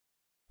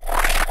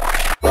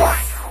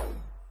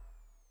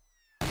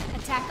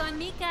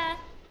Mika.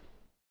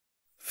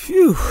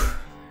 Phew,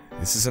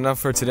 this is enough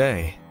for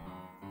today.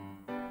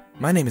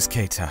 My name is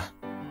Keita.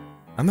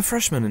 I'm a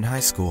freshman in high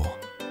school.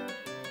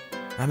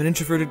 I'm an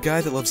introverted guy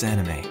that loves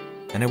anime,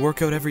 and I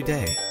work out every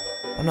day.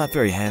 I'm not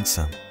very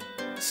handsome,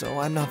 so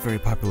I'm not very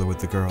popular with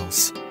the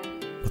girls.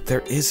 But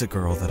there is a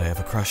girl that I have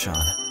a crush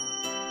on.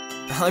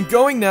 I'm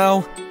going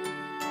now!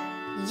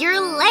 You're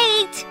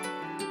late!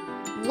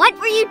 What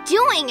were you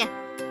doing?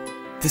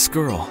 This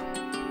girl,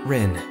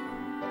 Rin,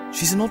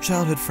 she's an old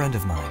childhood friend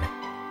of mine.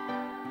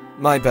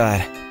 My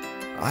bad.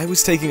 I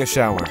was taking a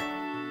shower.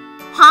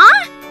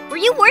 Huh? Were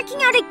you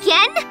working out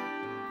again?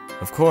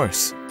 Of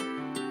course.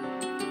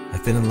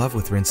 I've been in love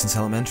with Rin since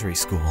elementary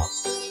school.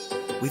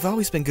 We've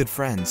always been good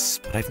friends,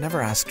 but I've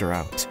never asked her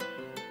out.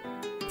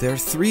 There are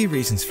 3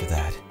 reasons for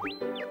that.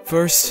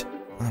 First,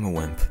 I'm a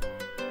wimp.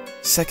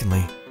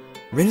 Secondly,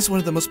 Rin is one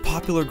of the most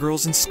popular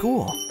girls in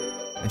school,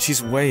 and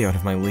she's way out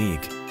of my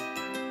league.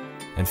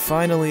 And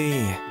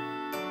finally...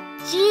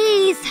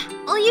 Jeez,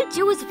 all you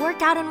do is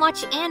work out and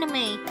watch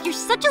anime. You're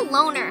such a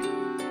loner.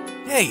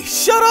 Hey,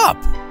 shut up!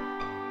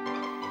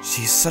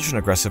 She's such an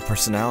aggressive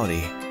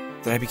personality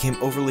that I became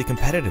overly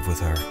competitive with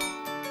her.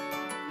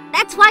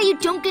 That's why you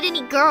don't get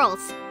any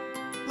girls.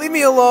 Leave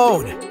me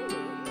alone!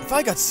 If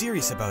I got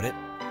serious about it,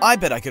 I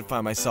bet I could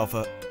find myself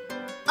a...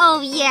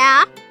 Oh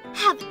yeah?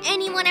 Have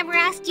anyone ever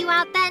asked you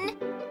out then?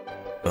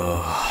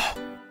 Ugh.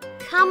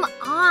 Come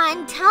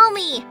on, tell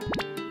me.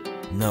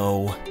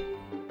 No.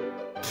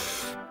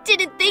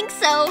 Didn't think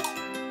so.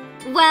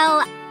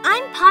 Well,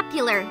 I'm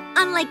popular,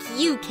 unlike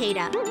you,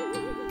 Keita.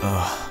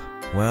 Ugh.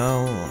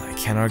 Well, I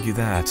can't argue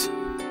that.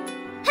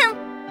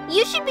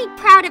 You should be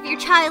proud of your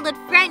childhood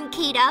friend,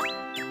 Keita.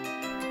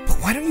 But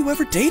why don't you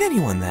ever date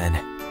anyone then?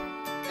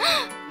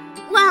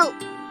 Well,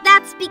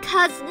 that's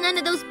because none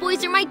of those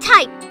boys are my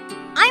type.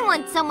 I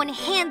want someone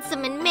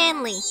handsome and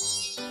manly.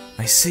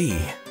 I see.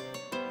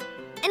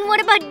 And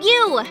what about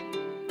you?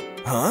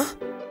 Huh?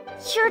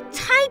 Your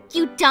type,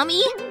 you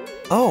dummy.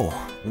 Oh,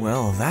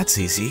 well, that's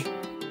easy.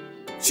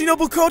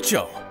 Shinobu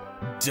Kocho!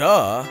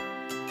 Duh!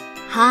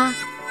 Huh?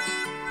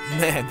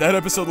 Man, that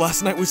episode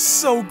last night was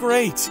so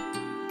great!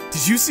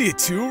 Did you see it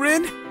too,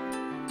 Rin?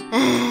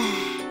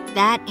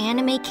 That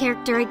anime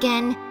character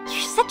again.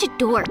 You're such a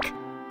dork.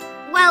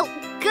 Well,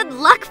 good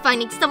luck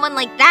finding someone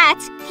like that.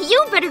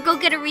 You better go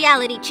get a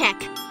reality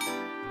check.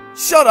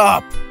 Shut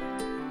up!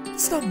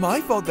 It's not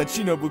my fault that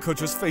Shinobu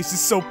Kocho's face is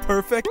so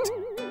perfect.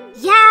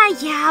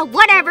 Yeah,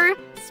 whatever.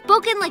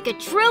 Spoken like a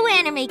true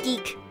anime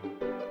geek.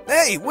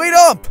 Hey, wait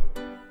up!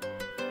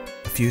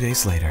 A few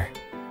days later.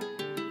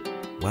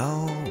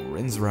 Well,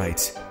 Rin's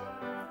right.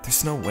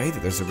 There's no way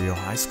that there's a real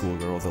high school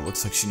girl that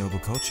looks like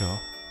Shinobu Kocho.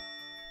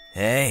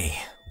 Hey,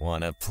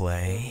 wanna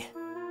play?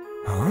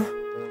 Huh?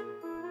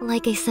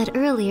 Like I said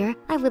earlier,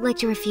 I would like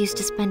to refuse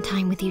to spend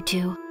time with you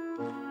two.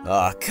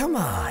 Aw, come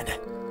on.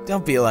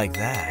 Don't be like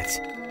that.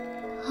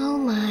 Oh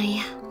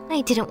my.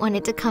 I didn't want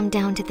it to come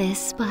down to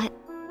this, but...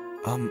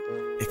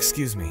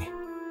 Excuse me.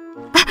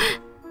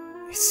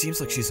 It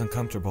seems like she's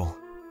uncomfortable.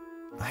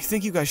 I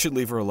think you guys should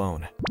leave her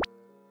alone.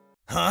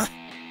 Huh?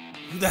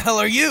 Who the hell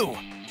are you?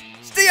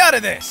 Stay out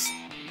of this!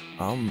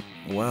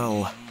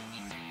 Well...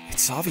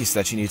 It's obvious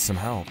that she needs some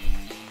help.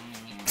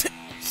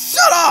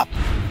 Shut up!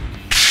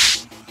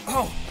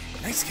 Oh,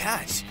 nice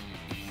catch.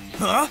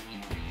 Huh?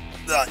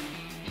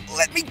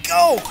 Let me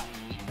go!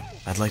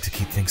 I'd like to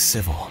keep things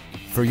civil,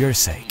 for your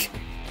sake.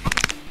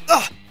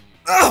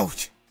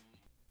 Ouch!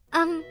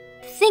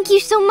 Thank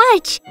you so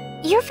much.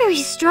 You're very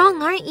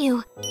strong, aren't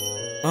you?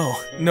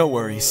 Oh, no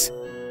worries.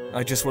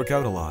 I just work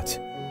out a lot.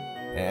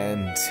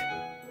 And...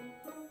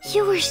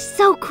 You were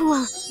so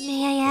cool.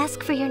 May I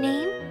ask for your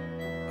name?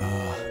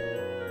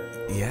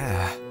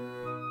 Yeah.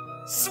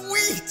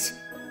 Sweet!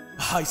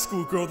 A high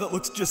school girl that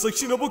looks just like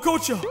Shinobu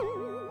Kocho!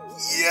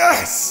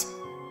 Yes!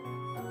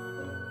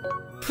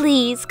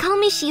 Please, call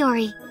me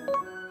Shiori.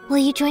 Will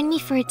you join me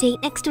for a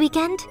date next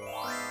weekend?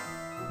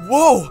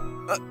 Whoa!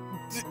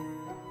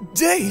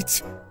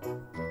 Date?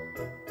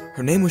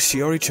 Her name was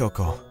Shiori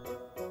Choco.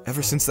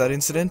 Ever since that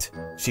incident,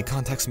 she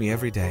contacts me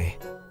every day.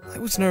 I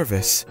was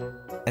nervous,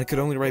 and could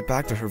only write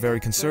back to her very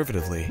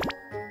conservatively.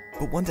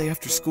 But one day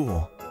after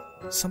school,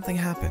 something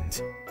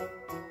happened.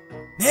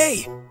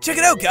 Hey! Check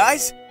it out,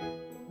 guys!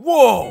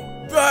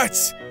 Whoa!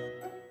 That's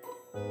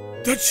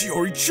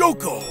Shiori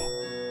Choco!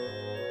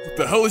 What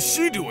the hell is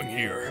she doing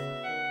here?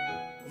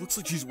 Looks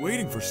like she's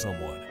waiting for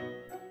someone.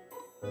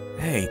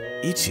 Hey,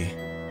 Ichi.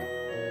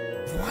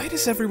 Why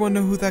does everyone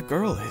know who that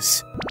girl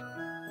is?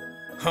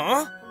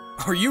 Huh?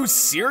 Are you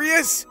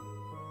serious?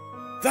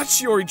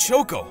 That's Shiori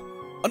Choco,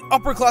 an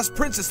upper-class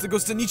princess that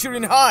goes to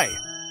Nichiren High.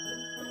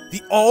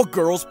 The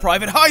all-girls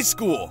private high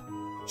school.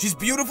 She's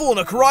beautiful and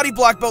a karate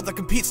black belt that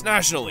competes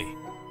nationally.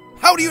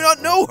 How do you not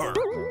know her?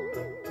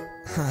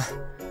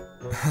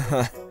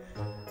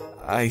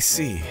 I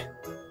see.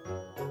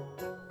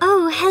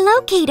 Oh,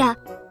 hello, Keita.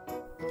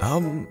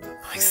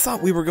 I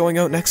thought we were going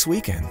out next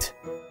weekend.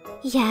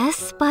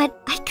 Yes, but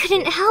I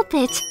couldn't help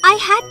it. I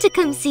had to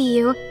come see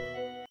you.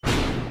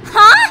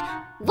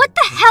 Huh? What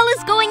the hell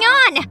is going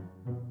on?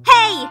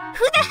 Hey,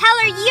 Who the hell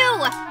are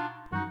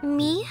you?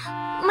 Me?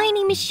 My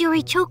name is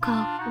Shiori Choco,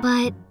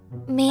 but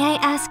may I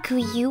ask who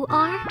you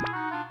are?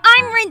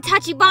 I'm Rin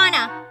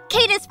Tachibana,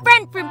 Keita's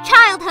friend from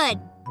childhood.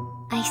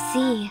 I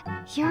see.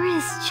 You're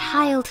his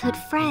childhood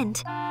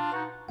friend.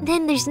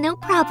 Then there's no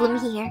problem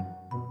here.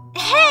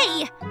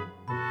 Hey!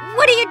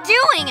 What are you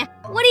doing?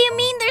 What do you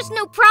mean there's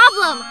no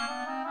problem?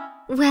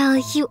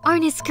 Well, you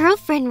aren't his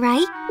girlfriend,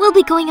 right? We'll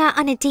be going out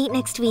on a date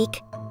next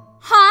week.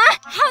 Huh?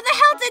 How the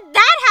hell did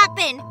that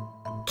happen?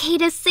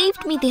 Keita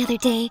saved me the other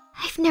day.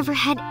 I've never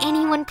had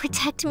anyone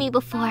protect me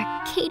before.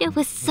 Keita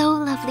was so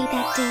lovely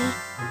that day.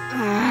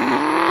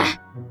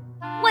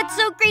 What's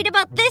so great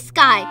about this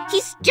guy?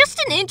 He's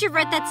just an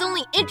introvert that's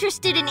only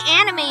interested in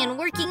anime and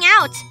working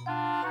out.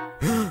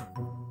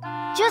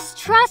 Just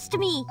trust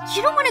me.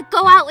 You don't want to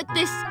go out with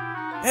this...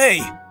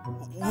 Hey!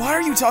 Why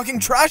are you talking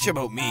trash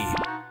about me?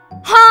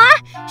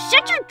 Huh?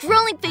 Shut your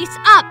drooling face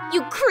up,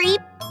 you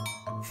creep!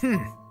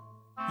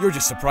 You're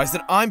just surprised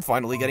that I'm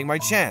finally getting my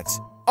chance,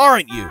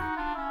 aren't you?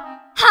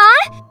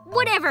 Huh?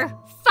 Whatever.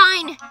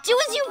 Fine. Do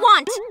as you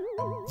want.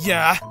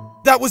 Yeah,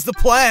 that was the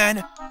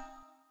plan!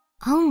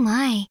 Oh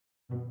my.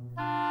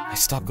 I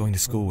stopped going to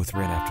school with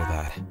Rin after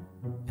that,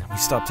 and we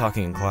stopped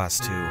talking in class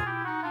too.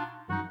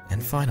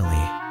 And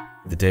finally,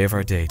 the day of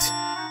our date.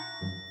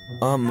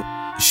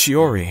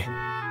 Shiori.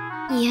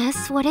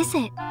 Yes, what is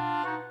it?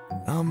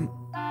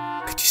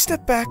 Could you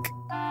step back?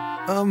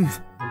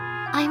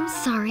 I'm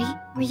sorry.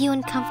 Were you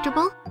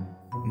uncomfortable?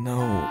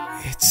 No,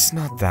 it's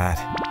not that.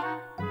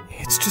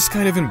 It's just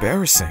kind of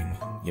embarrassing,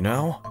 you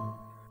know?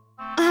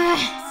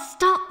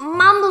 Stop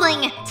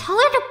mumbling! Tell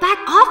her to back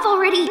off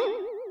already!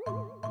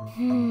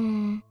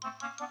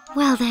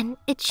 Well then,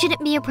 it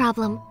shouldn't be a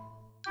problem.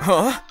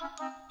 Huh?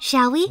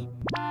 Shall we?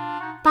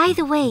 By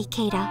the way,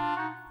 Keita.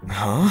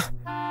 Huh?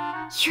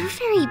 You're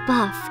very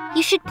buff.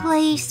 You should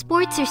play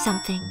sports or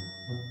something.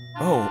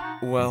 Oh,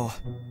 well,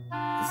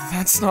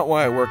 that's not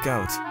why I work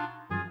out.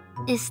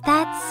 Is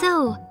that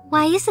so?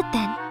 Why is it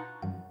then?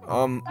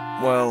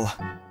 Well...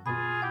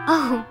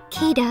 Oh,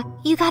 Keita,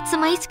 you got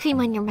some ice cream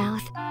on your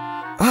mouth.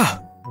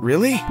 Ah,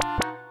 really?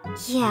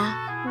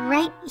 Yeah,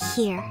 right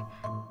here.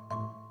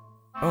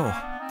 Oh,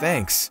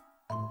 thanks.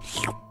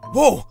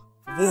 Whoa!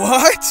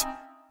 What?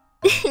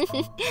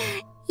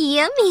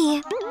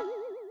 Yummy!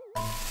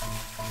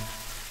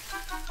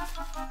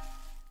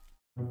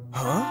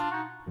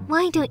 Huh?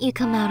 Why don't you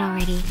come out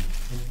already?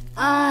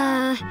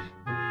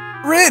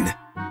 Rin!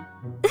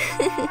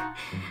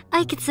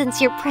 I could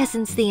sense your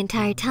presence the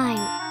entire time.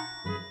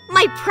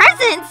 My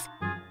presence?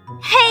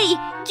 Hey,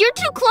 you're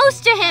too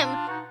close to him!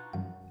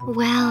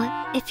 Well,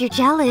 if you're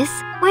jealous,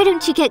 why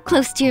don't you get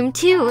close to him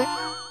too?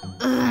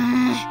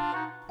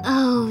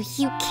 Oh,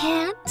 you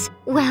can't?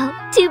 Well,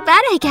 too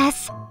bad, I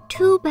guess.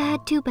 Too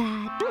bad, too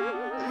bad.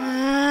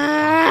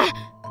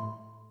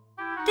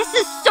 This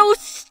is so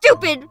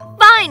stupid!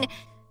 Fine!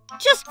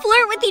 Just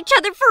flirt with each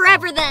other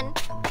forever then!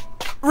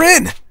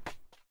 Rin!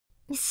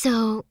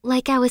 So,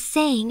 like I was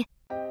saying...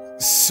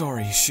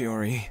 Sorry,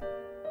 Shiori.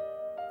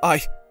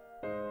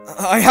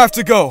 I have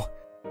to go!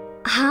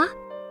 Huh?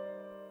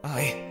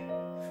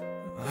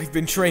 I've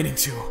been training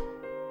to.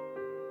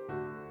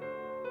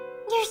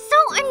 You're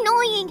so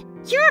annoying!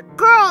 You're a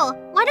girl!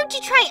 Why don't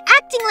you try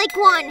acting like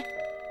one?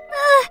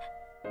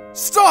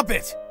 Stop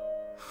it!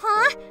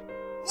 Huh?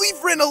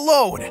 Leave Rin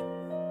alone!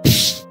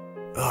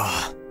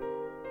 Ugh.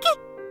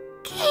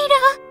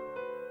 Keita!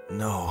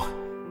 No.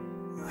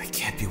 I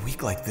can't be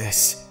weak like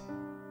this.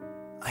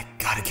 I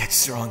gotta get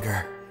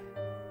stronger.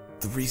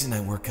 The reason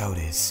I work out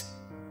is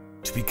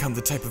to become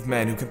the type of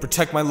man who can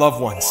protect my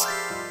loved ones.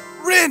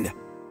 Rin!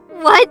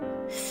 What?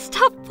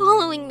 Stop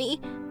following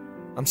me.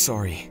 I'm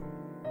sorry.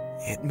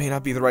 It may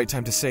not be the right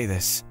time to say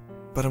this,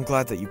 but I'm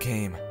glad that you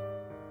came.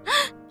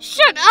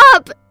 Shut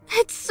up!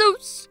 It's so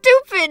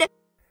stupid!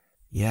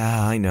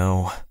 Yeah, I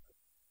know.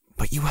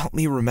 But you helped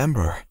me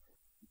remember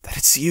that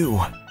it's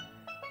you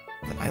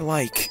that I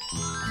like.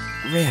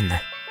 Rin.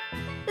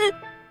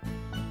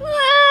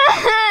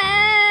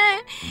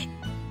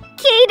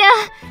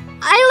 Keita,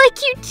 I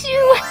like you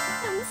too.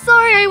 I'm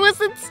sorry I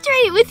wasn't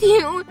straight with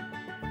you.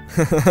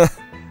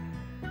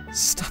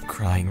 Stop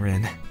crying,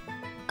 Rin.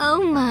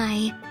 Oh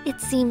my,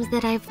 it seems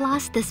that I've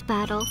lost this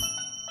battle.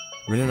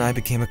 Rin and I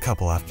became a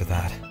couple after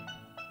that.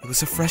 It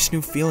was a fresh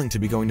new feeling to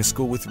be going to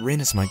school with Rin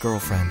as my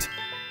girlfriend.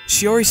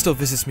 Shiori still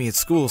visits me at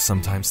school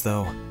sometimes,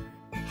 though.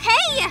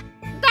 Hey!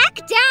 Back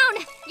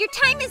down! Your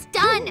time is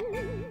done!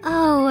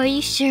 Oh, are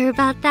you sure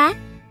about that?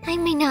 I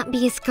may not be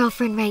his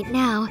girlfriend right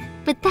now,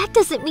 but that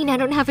doesn't mean I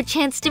don't have a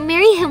chance to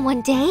marry him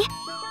one day.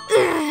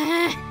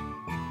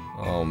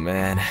 Oh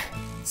man,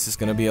 this is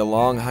gonna be a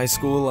long high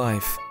school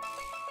life.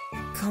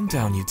 Calm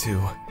down, you two.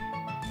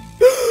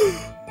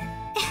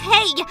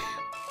 Hey!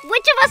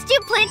 Which of us do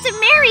you plan to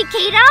marry,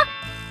 Keita?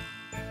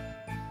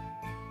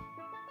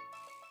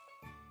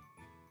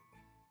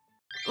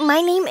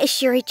 My name is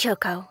Shiori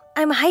Choco.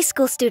 I'm a high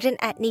school student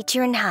at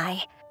Nichiren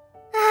High.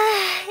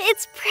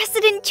 It's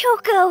President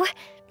Choco.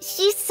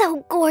 She's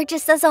so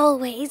gorgeous as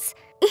always.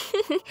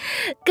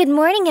 Good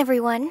morning,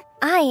 everyone.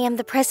 I am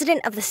the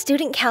president of the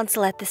student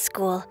council at this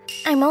school.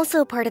 I'm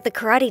also part of the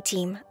karate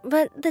team,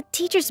 but the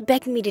teachers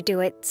begged me to do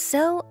it,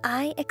 so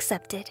I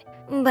accepted.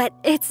 But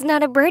it's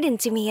not a burden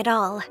to me at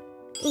all,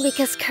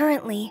 because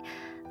currently,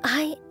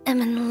 I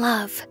am in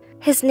love.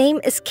 His name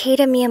is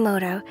Keita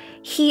Miyamoto.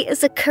 He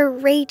is a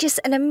courageous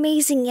and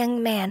amazing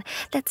young man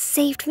that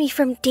saved me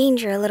from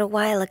danger a little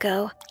while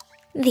ago.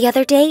 The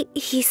other day,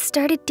 he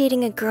started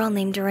dating a girl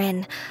named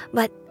Rin,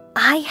 but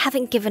I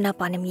haven't given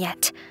up on him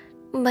yet.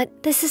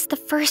 But this is the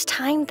first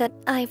time that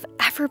I've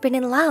ever been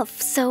in love,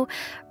 so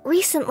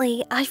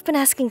recently I've been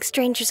asking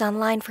strangers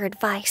online for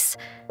advice.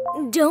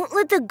 Don't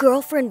let the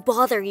girlfriend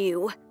bother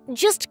you.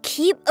 Just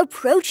keep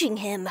approaching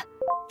him.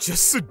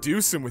 Just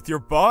seduce him with your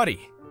body.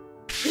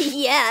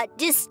 Yeah,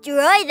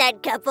 destroy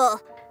that couple.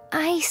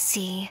 I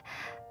see.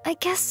 I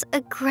guess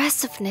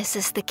aggressiveness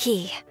is the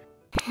key.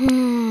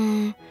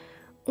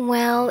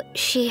 Well,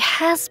 she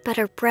has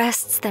better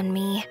breasts than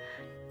me.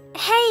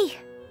 Hey,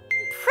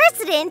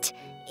 President,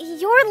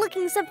 you're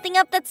looking something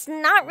up that's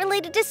not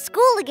related to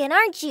school again,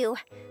 aren't you?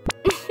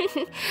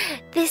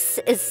 This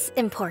is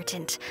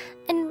important.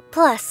 And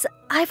plus,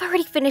 I've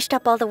already finished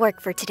up all the work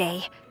for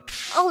today.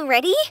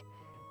 Already?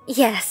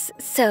 Yes,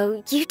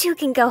 so you two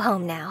can go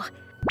home now.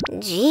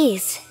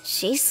 Jeez,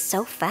 she's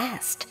so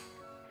fast.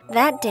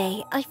 That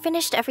day, I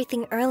finished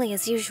everything early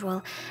as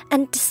usual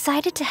and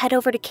decided to head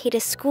over to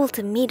Keita's school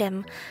to meet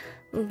him,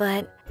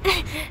 but...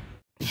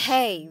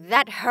 Hey,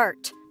 that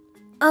hurt.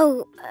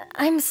 Oh,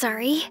 I'm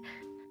sorry.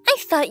 I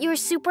thought you were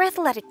super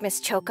athletic, Miss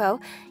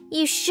Choco.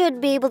 You should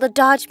be able to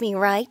dodge me,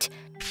 right?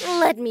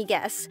 Let me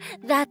guess,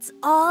 that's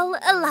all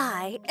a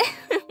lie.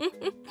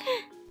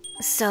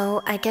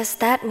 So, I guess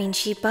that means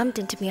she bumped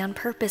into me on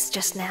purpose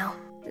just now.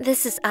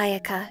 This is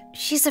Ayaka.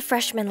 She's a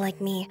freshman like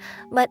me,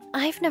 but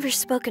I've never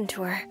spoken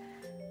to her.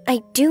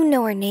 I do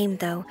know her name,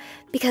 though,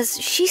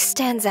 because she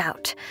stands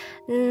out.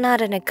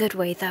 Not in a good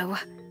way, though.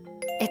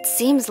 It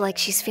seems like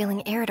she's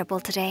feeling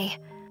irritable today.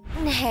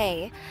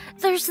 Hey,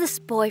 there's this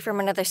boy from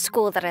another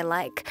school that I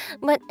like,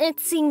 but it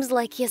seems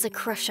like he has a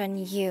crush on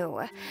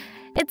you.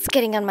 It's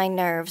getting on my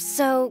nerves,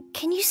 so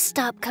can you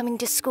stop coming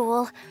to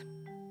school?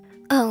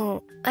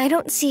 Oh, I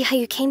don't see how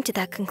you came to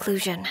that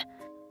conclusion.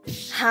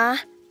 Huh?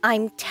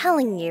 I'm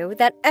telling you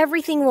that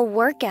everything will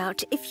work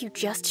out if you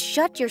just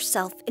shut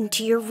yourself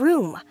into your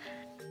room.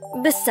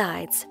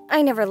 Besides,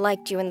 I never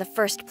liked you in the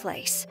first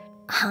place.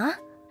 Huh?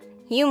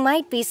 You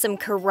might be some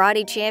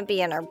karate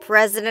champion or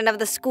president of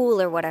the school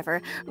or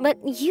whatever, but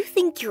you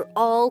think you're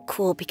all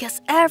cool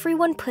because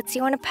everyone puts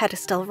you on a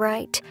pedestal,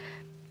 right?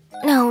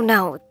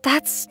 No,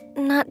 that's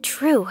not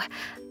true.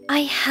 I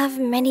have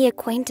many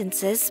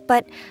acquaintances,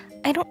 but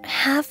I don't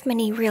have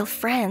many real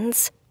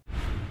friends.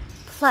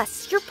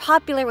 Plus, you're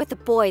popular with the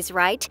boys,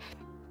 right?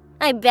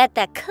 I bet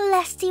that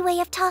classy way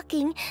of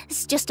talking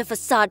is just a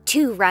facade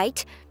too,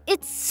 right?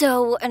 It's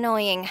so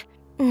annoying.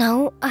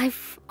 No,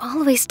 I've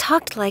always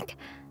talked like...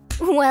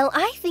 Well,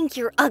 I think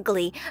you're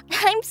ugly.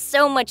 I'm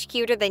so much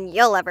cuter than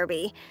you'll ever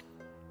be.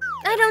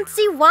 I don't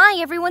see why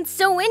everyone's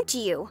so into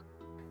you.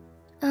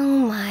 Oh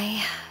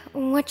my,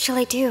 what shall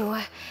I do?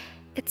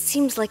 It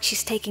seems like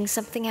she's taking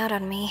something out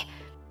on me.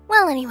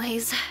 Well,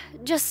 anyways,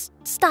 just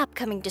stop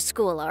coming to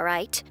school,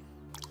 alright?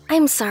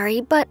 I'm sorry,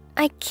 but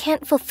I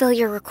can't fulfill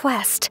your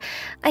request.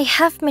 I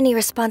have many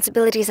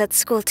responsibilities at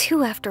school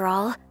too, after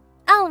all.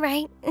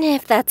 Alright,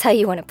 if that's how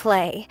you want to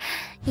play.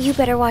 You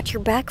better watch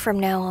your back from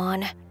now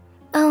on.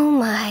 Oh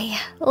my,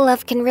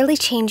 love can really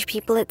change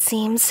people, it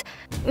seems.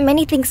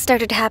 Many things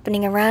started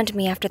happening around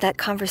me after that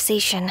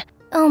conversation.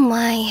 Oh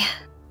my,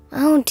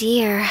 oh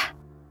dear.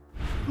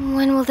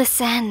 When will this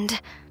end?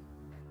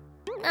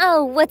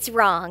 Oh, what's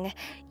wrong?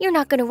 You're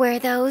not gonna wear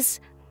those.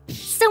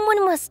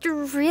 Someone must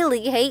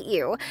really hate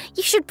you.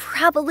 You should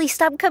probably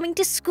stop coming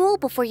to school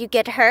before you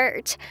get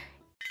hurt.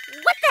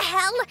 What the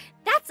hell?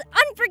 That's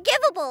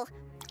unforgivable!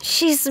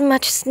 She's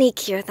much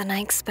sneakier than I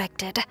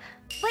expected.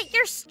 But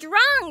you're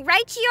strong,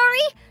 right,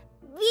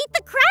 Shiori? Beat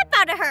the crap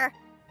out of her!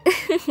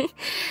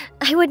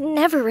 I would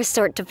never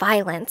resort to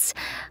violence.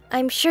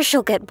 I'm sure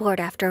she'll get bored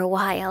after a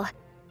while.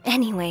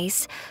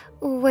 Anyways,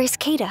 where's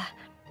Keita?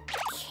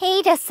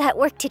 Keita's at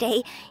work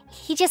today.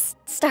 He just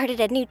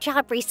started a new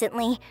job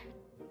recently.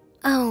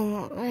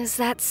 Oh, is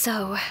that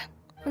so?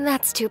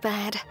 That's too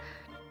bad.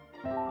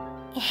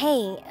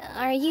 Hey,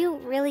 are you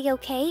really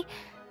okay?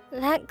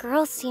 That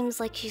girl seems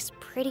like she's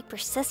pretty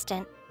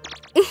persistent.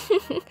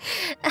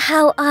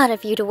 How odd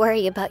of you to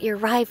worry about your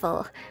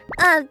rival.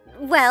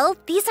 Well,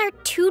 these are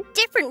two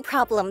different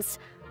problems.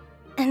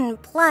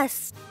 And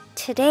plus,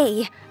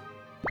 today...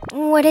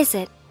 What is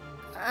it?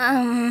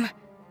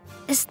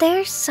 Is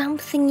there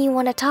something you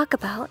want to talk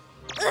about?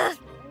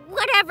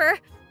 Whatever.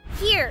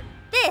 Here,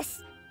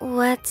 this.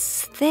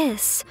 What's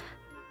this?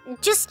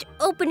 Just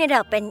open it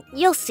up and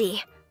you'll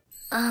see.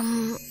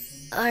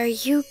 Are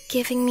you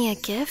giving me a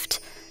gift?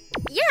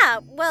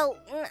 Yeah, well,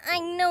 I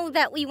know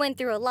that we went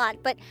through a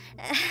lot, but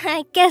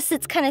I guess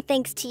it's kind of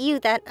thanks to you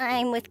that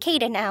I'm with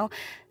Keita now.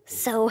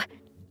 So,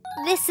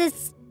 this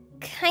is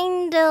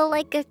kinda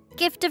like a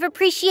gift of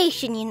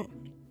appreciation,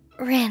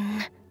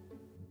 Rin.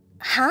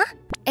 Huh?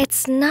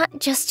 It's not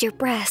just your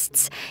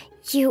breasts.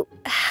 You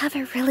have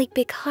a really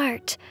big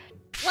heart.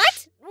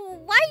 What?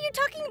 Why are you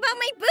talking about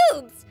my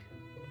boobs?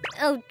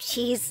 Oh,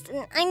 jeez.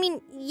 I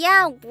mean,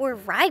 yeah, we're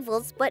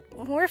rivals, but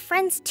we're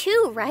friends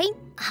too, right?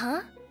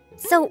 Huh?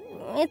 So,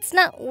 it's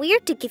not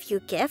weird to give you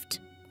a gift,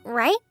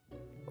 right?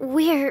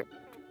 We're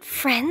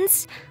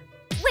friends?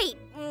 Wait,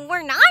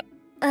 we're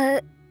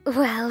not?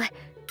 Well...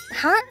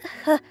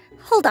 Huh?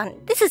 Hold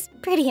on, this is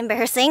pretty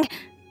embarrassing.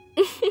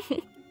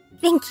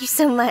 Thank you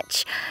so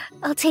much.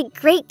 I'll take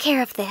great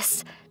care of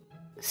this.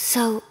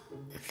 So,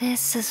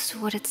 this is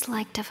what it's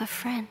like to have a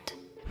friend.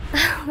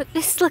 Oh,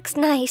 this looks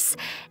nice,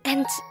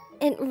 and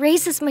it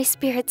raises my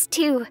spirits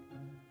too.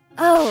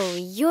 Oh,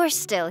 you're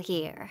still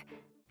here.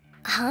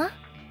 Huh?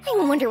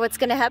 I wonder what's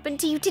gonna happen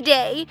to you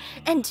today.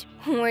 And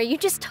were you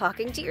just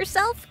talking to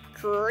yourself?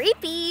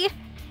 Creepy.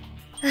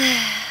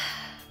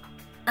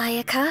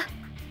 Ayaka,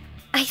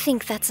 I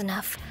think that's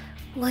enough.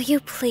 Will you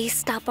please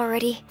stop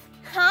already?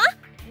 Huh?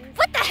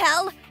 What the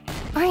hell?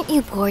 Aren't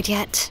you bored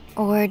yet?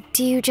 Or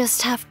do you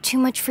just have too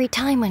much free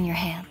time on your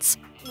hands?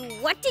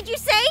 What did you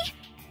say?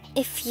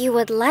 If you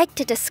would like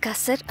to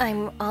discuss it,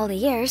 I'm all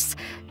ears.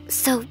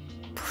 So,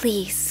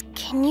 please,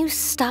 can you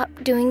stop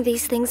doing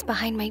these things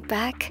behind my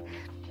back?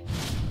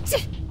 Who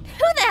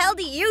the hell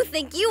do you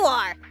think you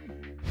are?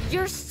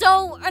 You're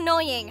so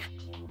annoying.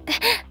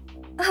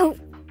 Oh,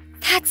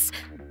 that's...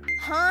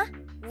 Huh?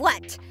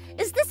 What?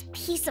 Is this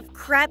piece of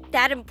crap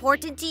that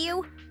important to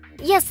you?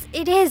 Yes,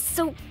 it is,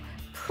 so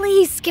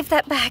please give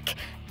that back.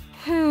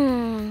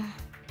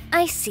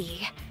 I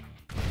see.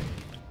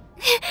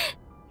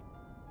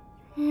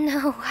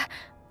 No.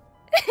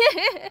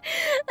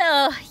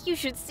 Oh, you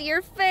should see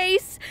her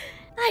face.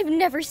 I've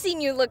never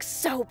seen you look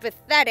so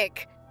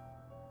pathetic.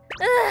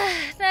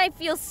 I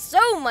feel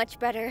so much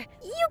better.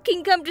 You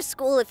can come to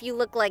school if you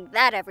look like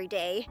that every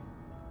day.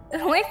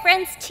 We're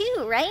friends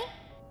too, right?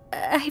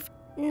 I've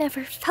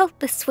never felt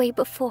this way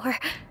before.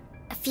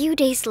 A few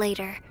days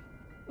later.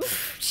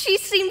 She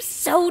seems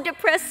so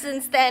depressed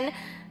since then.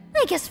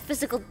 I guess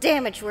physical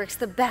damage works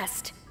the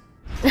best.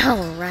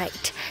 All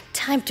right,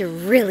 time to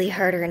really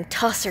hurt her and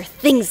toss her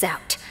things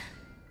out.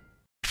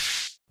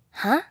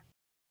 Huh?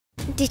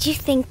 Did you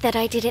think that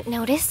I didn't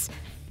notice?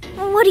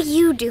 What are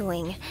you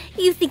doing?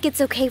 You think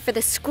it's okay for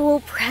the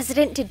school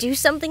president to do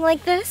something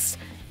like this?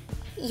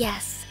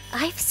 Yes,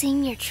 I've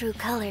seen your true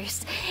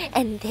colors,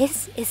 and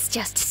this is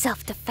just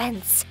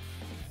self-defense.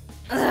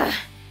 Ugh.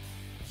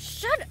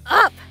 Shut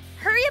up!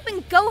 Hurry up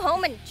and go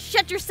home and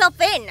shut yourself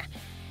in!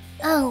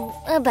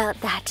 Oh, about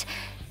that.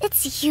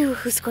 It's you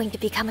who's going to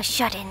become a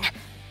shut-in.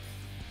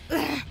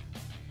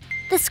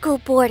 The school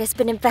board has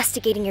been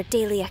investigating your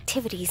daily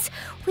activities.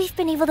 We've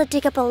been able to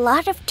dig up a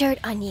lot of dirt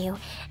on you,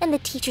 and the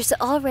teachers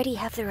already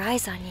have their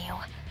eyes on you.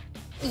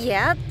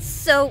 Yeah,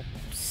 so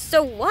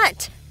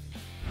what?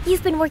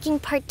 You've been working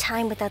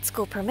part-time without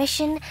school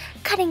permission,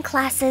 cutting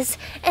classes,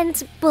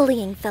 and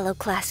bullying fellow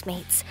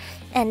classmates.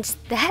 And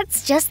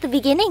that's just the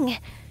beginning.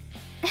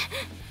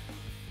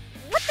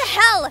 What the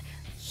hell?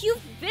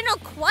 You've been all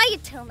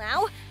quiet till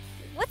now.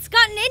 What's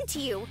gotten into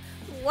you?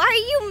 Why are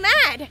you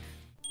mad?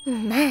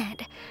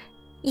 Mad?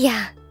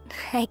 Yeah,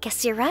 I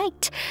guess you're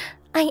right.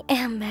 I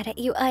am mad at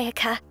you,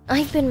 Ayaka.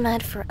 I've been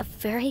mad for a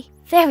very,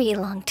 very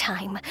long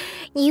time.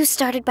 You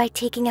started by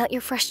taking out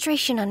your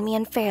frustration on me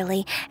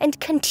unfairly and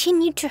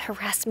continued to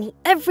harass me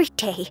every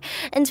day.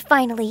 And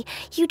finally,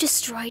 you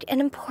destroyed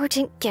an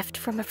important gift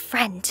from a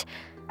friend.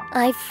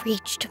 I've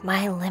reached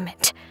my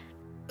limit.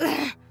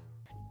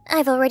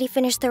 I've already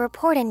finished the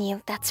report on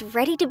you that's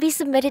ready to be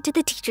submitted to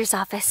the teacher's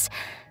office.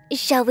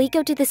 Shall we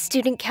go to the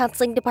student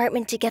counseling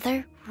department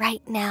together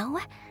right now?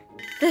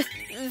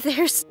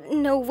 There's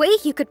no way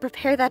you could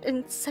prepare that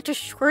in such a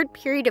short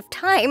period of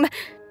time.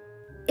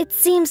 It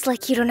seems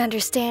like you don't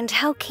understand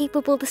how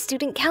capable the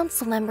student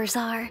council members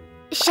are.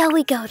 Shall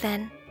we go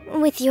then?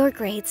 With your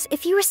grades,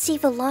 if you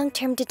receive a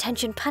long-term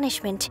detention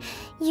punishment,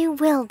 you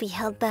will be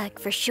held back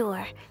for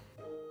sure.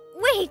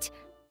 Wait!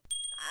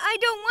 I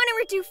don't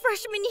want to redo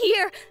freshman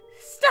year!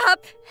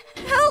 Stop!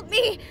 Help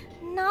me!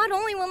 Not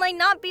only will I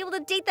not be able to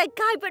date that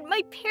guy, but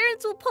my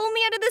parents will pull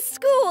me out of the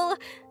school!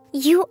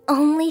 You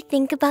only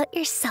think about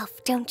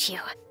yourself, don't you?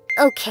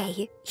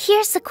 Okay,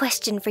 here's a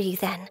question for you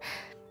then.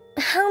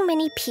 How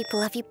many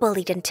people have you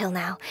bullied until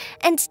now?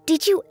 And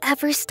did you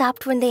ever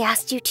stop when they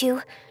asked you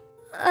to?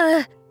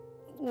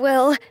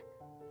 Well...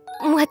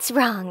 What's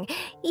wrong?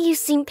 You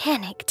seem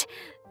panicked.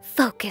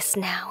 Focus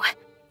now.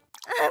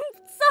 I'm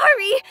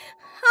sorry!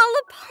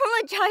 I'll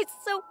apologize,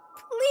 so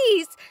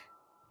please...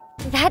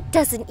 That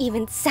doesn't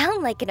even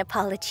sound like an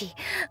apology.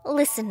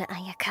 Listen,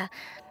 Ayaka,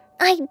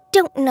 I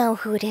don't know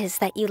who it is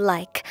that you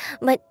like,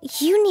 but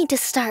you need to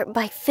start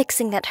by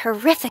fixing that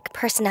horrific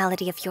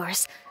personality of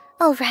yours,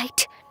 all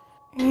right?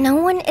 No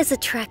one is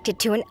attracted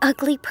to an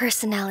ugly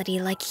personality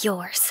like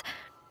yours.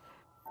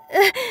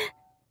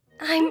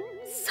 I'm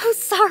so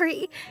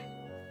sorry.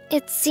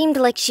 It seemed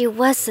like she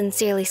was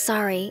sincerely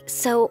sorry,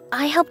 so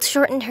I helped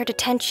shorten her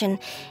detention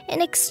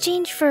in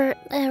exchange for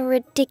a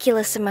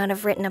ridiculous amount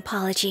of written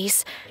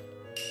apologies.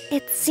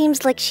 It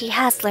seems like she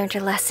has learned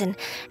her lesson,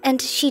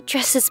 and she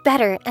dresses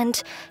better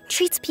and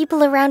treats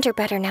people around her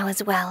better now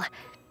as well.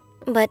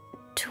 But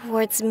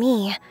towards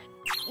me...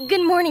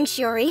 Good morning,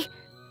 Shiori.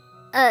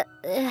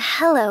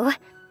 Hello.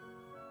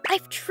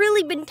 I've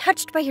truly been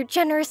touched by your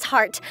generous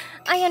heart.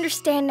 I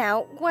understand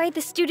now why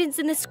the students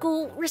in the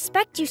school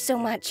respect you so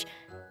much.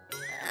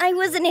 I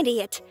was an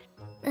idiot.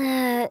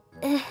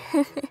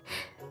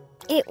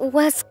 It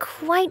was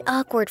quite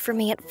awkward for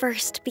me at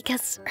first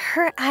because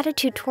her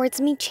attitude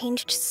towards me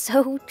changed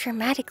so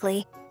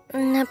dramatically.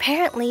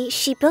 Apparently,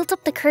 she built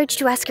up the courage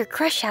to ask her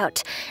crush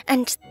out,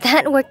 and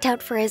that worked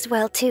out for her as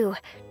well too.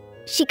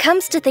 She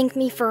comes to thank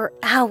me for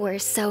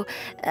hours, so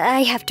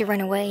I have to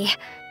run away.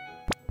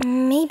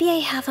 Maybe I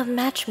have a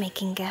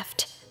matchmaking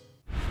gift.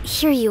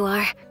 Here you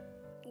are.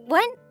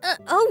 What?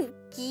 Oh,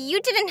 you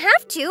didn't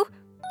have to.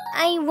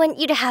 I want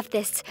you to have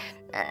this.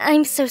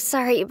 I'm so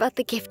sorry about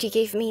the gift you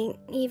gave me,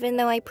 even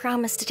though I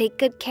promised to take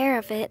good care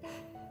of it.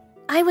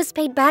 I was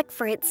paid back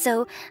for it,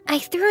 so I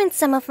threw in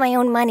some of my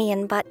own money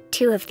and bought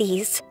 2 of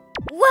these.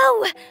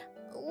 Whoa!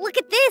 Look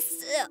at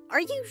this! Are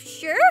you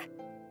sure?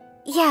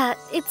 Yeah,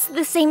 it's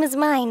the same as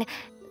mine.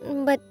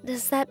 But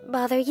does that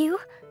bother you?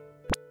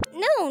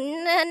 No,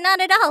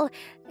 not at all.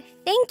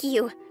 Thank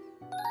you.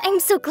 I'm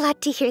so glad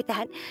to hear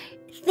that.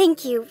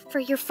 Thank you for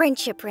your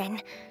friendship,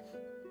 Rin.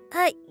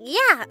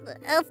 Yeah,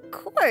 of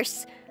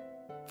course.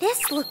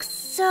 This looks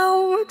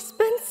so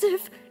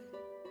expensive.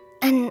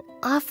 An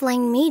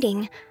offline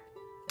meeting?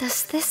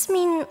 Does this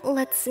mean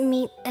let's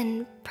meet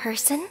in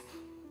person?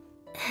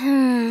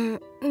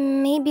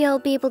 Maybe I'll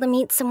be able to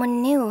meet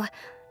someone new.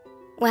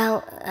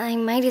 Well, I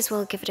might as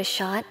well give it a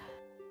shot.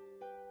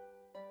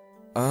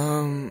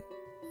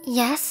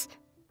 Yes?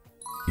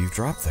 You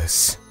dropped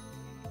this.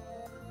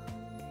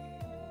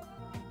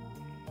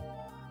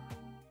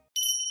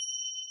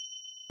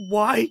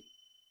 Why?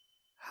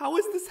 How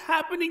is this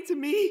happening to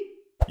me?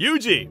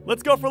 Yuji,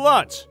 let's go for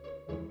lunch.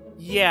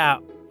 Yeah,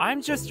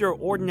 I'm just your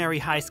ordinary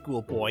high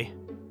school boy.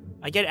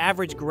 I get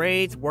average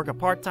grades, work a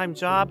part-time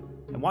job,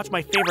 and watch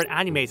my favorite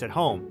animes at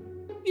home.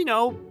 You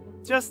know,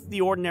 just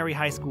the ordinary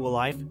high school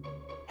life.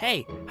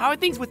 Hey, how are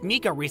things with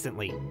Mika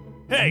recently?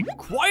 Hey,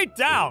 quiet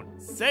down!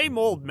 Same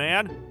old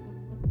man.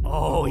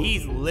 Oh,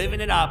 he's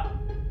living it up.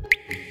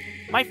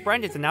 My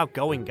friend is an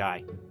outgoing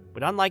guy,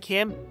 but unlike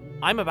him,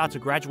 I'm about to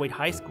graduate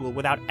high school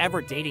without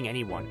ever dating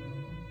anyone.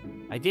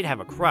 I did have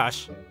a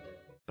crush,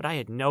 but I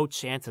had no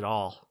chance at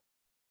all.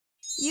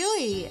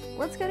 Yui,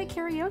 let's go to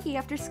karaoke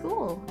after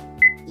school.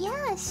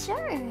 Yeah,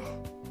 sure.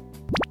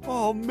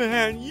 Oh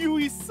man,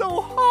 Yui's so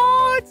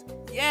hot!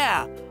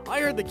 Yeah, I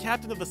heard the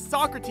captain of the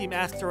soccer team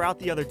asked her out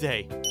the other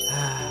day.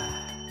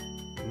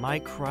 My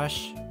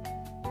crush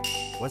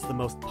was the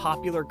most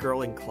popular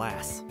girl in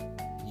class,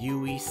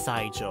 Yui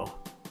Saijo.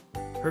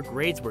 Her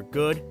grades were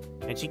good,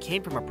 and she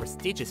came from a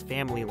prestigious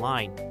family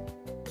line.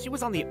 She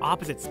was on the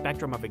opposite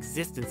spectrum of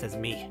existence as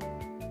me.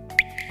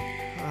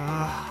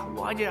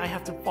 Why did I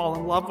have to fall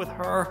in love with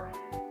her?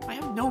 I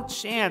have no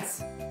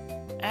chance.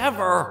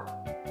 Ever.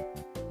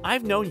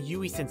 I've known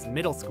Yui since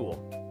middle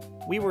school.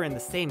 We were in the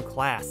same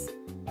class.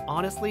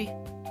 Honestly,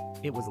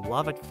 it was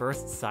love at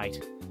first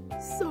sight.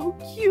 So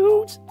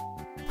cute!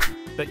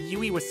 But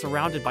Yui was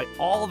surrounded by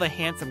all the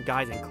handsome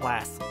guys in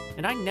class,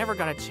 and I never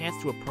got a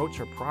chance to approach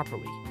her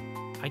properly.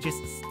 I just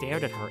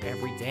stared at her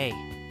every day.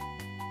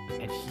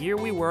 And here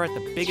we were at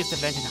the biggest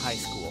event in high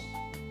school,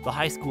 the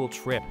high school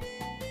trip.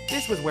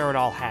 This was where it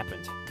all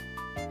happened.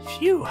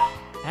 Phew,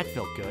 that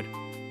felt good.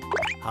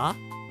 Huh?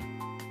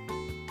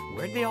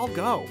 Where'd they all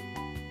go?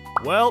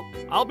 Well,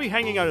 I'll be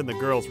hanging out in the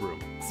girls' room.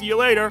 See you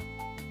later.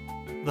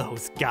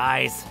 Those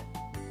guys.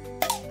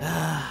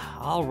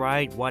 All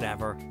right,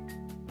 whatever.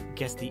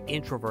 Guess the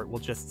introvert will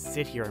just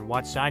sit here and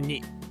watch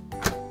Shani.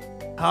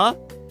 Huh?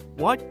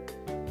 What?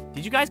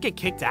 Did you guys get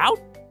kicked out?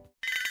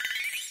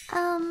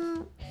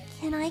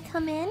 Can I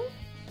come in?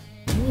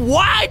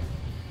 What?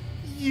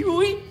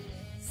 Yui?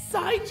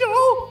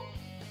 Saijo?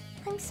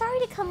 I'm sorry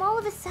to come all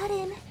of a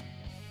sudden.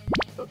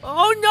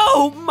 Oh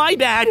no, my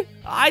bad.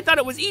 I thought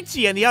it was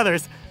Ichi and the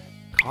others.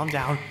 Calm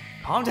down,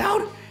 calm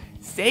down.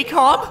 Stay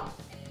calm.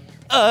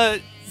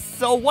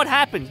 So what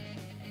happened?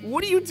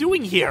 What are you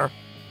doing here?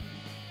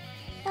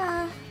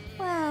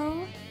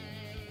 Well...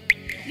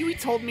 Yui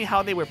told me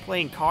how they were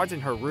playing cards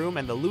in her room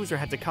and the loser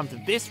had to come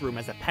to this room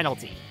as a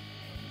penalty.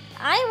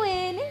 I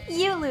win,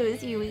 you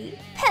lose, Yui.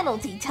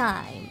 Penalty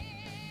time.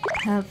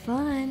 Have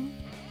fun.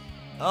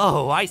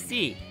 Oh, I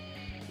see.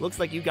 Looks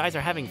like you guys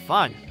are having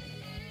fun.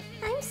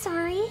 I'm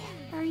sorry.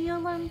 Are you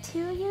alone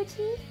too,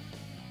 Yuji?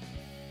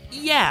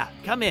 Yeah,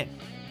 come in.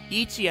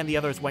 Ichi and the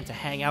others went to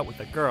hang out with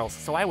the girls,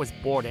 so I was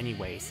bored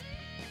anyways.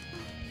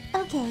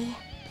 Okay.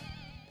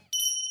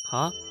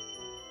 Huh?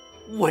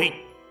 Wait,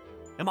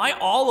 am I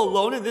all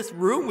alone in this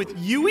room with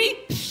Yui?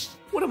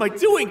 What am I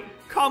doing?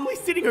 Calmly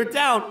sitting her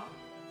down.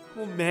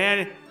 Oh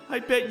man, I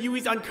bet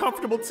Yui's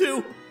uncomfortable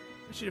too.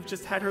 I should have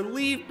just had her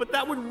leave, but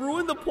that would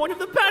ruin the point of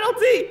the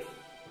penalty!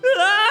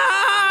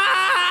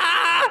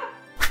 Ah!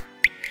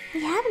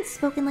 We haven't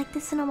spoken like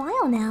this in a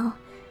while now.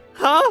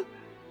 Huh?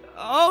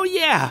 Oh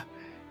yeah.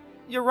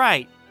 you're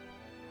right.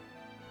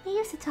 We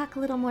used to talk a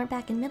little more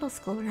back in middle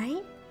school,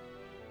 right?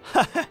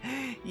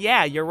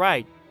 Yeah, you're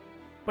right.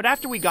 But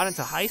after we got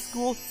into high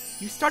school,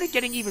 you started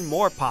getting even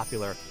more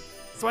popular.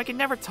 So I could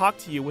never talk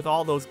to you with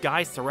all those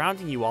guys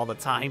surrounding you all the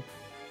time.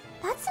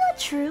 That's not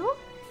true.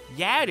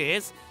 Yeah, it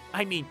is.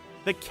 I mean,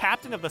 the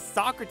captain of the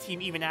soccer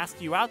team even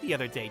asked you out the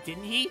other day,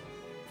 didn't he?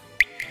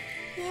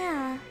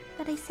 Yeah,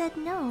 but I said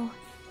no.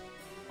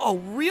 Oh,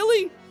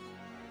 really?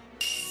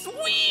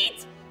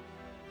 Sweet!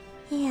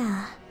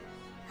 Yeah,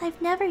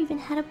 I've never even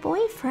had a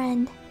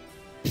boyfriend.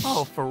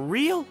 Oh, for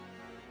real?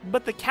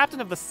 But the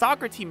captain of the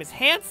soccer team is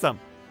handsome.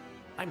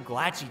 I'm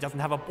glad she doesn't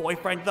have a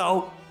boyfriend,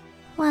 though.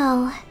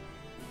 Well,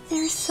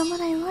 there's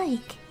someone I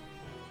like.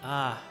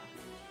 Ah,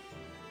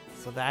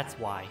 so that's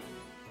why.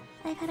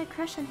 I've had a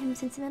crush on him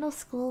since middle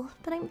school,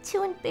 but I'm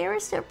too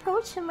embarrassed to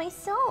approach him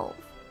myself.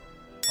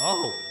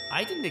 Oh,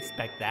 I didn't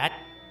expect that.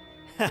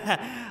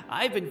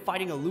 I've been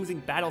fighting a losing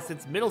battle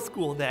since middle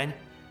school then.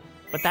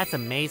 But that's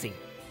amazing.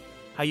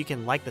 How you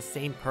can like the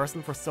same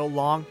person for so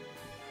long.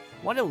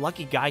 What a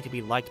lucky guy to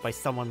be liked by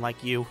someone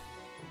like you.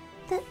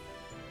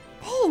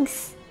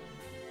 Thanks.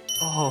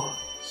 Oh,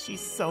 she's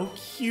so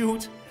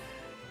cute.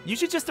 You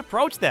should just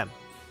approach them.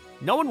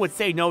 No one would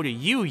say no to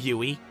you,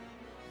 Yui.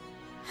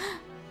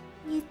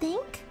 You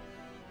think?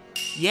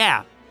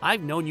 Yeah,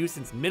 I've known you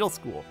since middle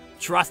school.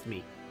 Trust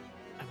me.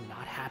 I'm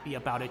not happy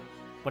about it,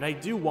 but I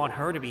do want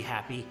her to be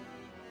happy.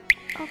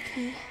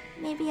 Okay,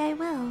 maybe I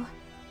will.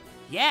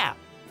 Yeah,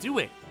 do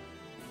it.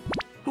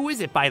 Who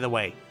is it, by the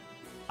way?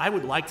 I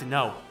would like to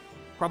know.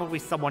 Probably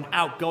someone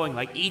outgoing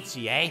like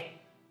Ichi, eh?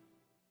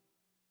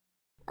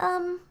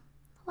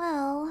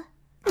 Well...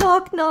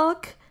 Knock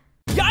knock.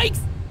 Yikes!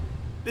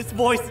 This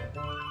voice,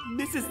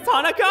 Mrs.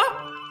 Tanaka?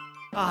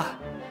 Ah,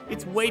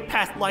 it's way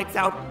past lights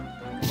out.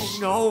 Oh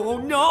no, oh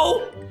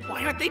no!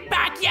 Why aren't they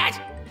back yet?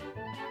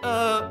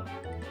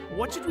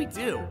 What should we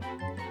do?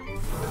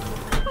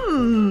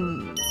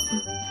 Oh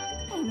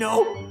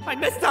no, I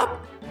messed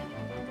up!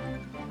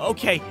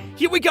 Okay,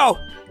 here we go!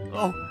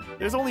 Oh,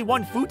 there's only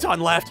one futon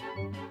left.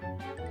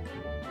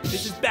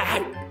 This is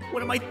bad.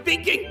 What am I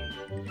thinking?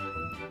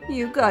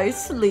 You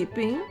guys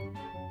sleeping?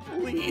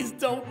 Please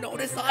don't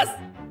notice us.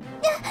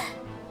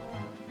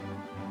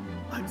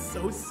 I'm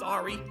so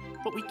sorry,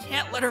 but we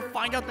can't let her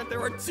find out that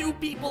there are two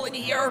people in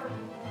here.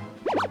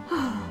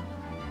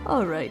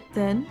 Alright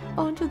then,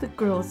 on to the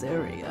girls'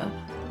 area.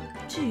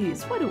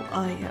 Geez, why do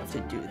I have to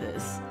do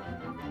this?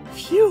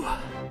 Phew,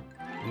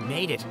 we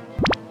made it.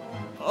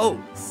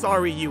 Oh,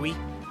 sorry, Yui.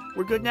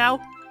 We're good now?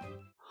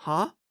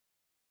 Huh?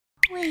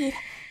 Wait,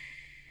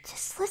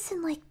 just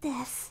listen like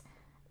this.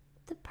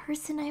 The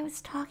person I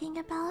was talking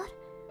about?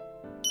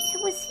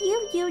 It was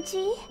you,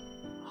 Yuji.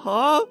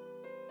 Huh?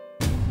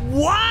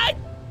 What?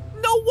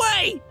 No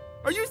way!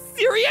 Are you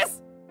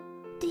serious?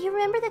 Do you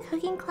remember the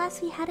cooking class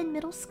we had in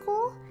middle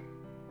school?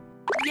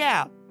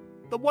 Yeah,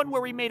 the one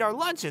where we made our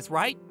lunches,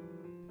 right?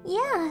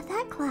 Yeah,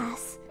 that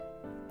class.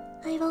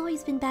 I've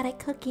always been bad at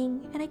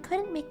cooking, and I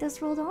couldn't make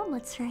those rolled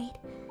omelets right.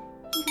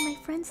 Even my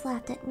friends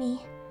laughed at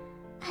me.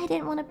 I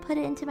didn't want to put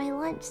it into my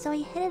lunch, so I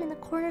hid it in the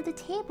corner of the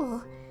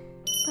table.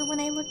 But when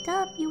I looked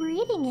up, you were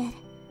eating it.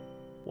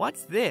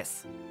 What's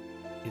this?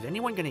 Is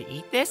anyone gonna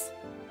eat this?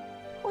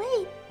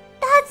 Wait,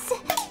 that's...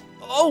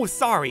 Oh,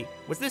 sorry.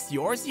 Was this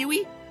yours,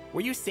 Yui?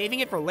 Were you saving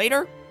it for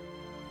later?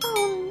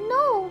 Oh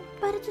no,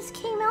 but it just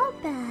came out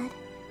bad.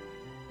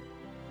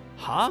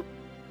 Huh?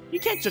 You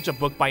can't judge a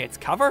book by its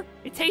cover.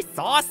 It tastes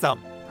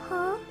awesome.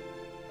 Huh?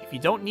 If you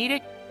don't need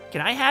it,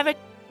 can I have it?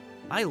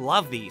 I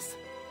love these.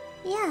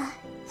 Yeah,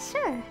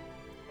 sure.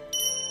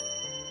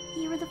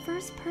 You were the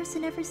first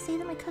person to ever say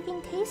that my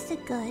cooking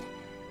tasted good.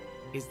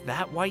 Is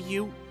that why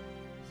you...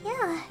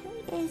 Yeah,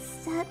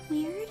 is that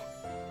weird?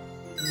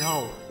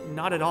 No,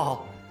 not at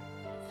all.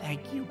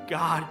 Thank you,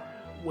 God.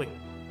 Wait,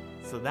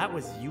 so that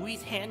was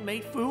Yui's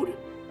handmade food?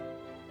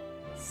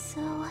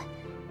 So...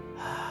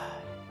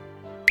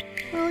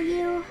 will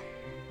you...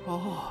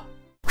 Oh.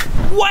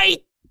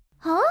 Wait!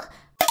 Huh?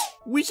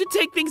 We should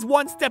take things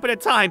one step at a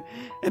time.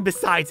 And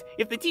besides,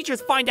 if the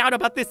teachers find out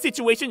about this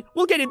situation,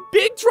 we'll get in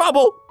big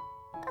trouble!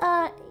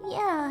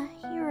 Yeah,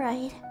 you're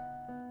right.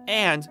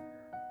 And,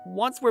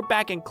 once we're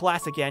back in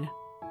class again,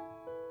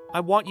 I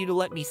want you to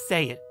let me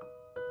say it.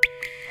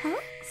 Huh?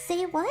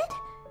 Say what?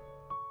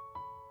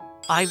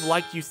 I've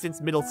liked you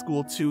since middle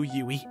school too,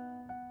 Yui.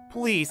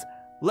 Please,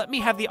 let me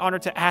have the honor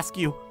to ask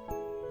you.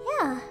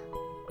 Yeah,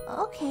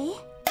 okay.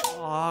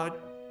 Aw,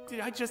 did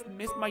I just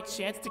miss my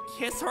chance to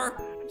kiss her?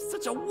 I'm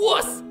such a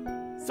wuss!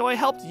 So I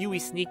helped Yui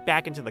sneak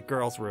back into the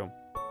girls' room.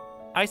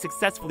 I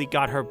successfully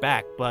got her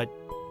back, but...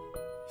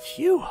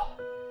 phew.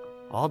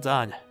 All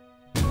done.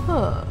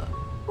 Huh.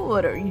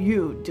 What are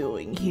you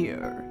doing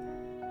here?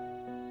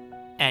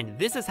 And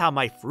this is how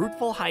my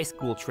fruitful high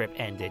school trip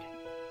ended.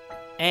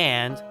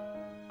 And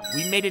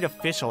we made it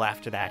official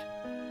after that.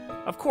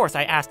 Of course,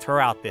 I asked her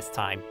out this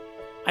time.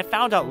 I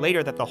found out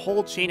later that the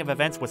whole chain of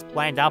events was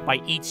planned out by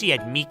Ichi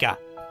and Mika.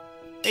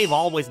 They've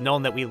always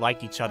known that we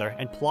liked each other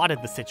and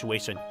plotted the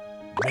situation.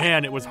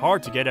 Man, it was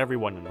hard to get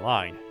everyone in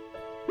line.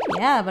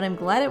 Yeah, but I'm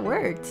glad it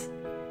worked.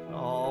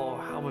 Oh,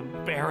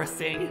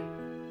 embarrassing.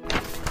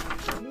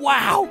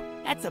 Wow,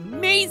 that's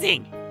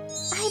amazing!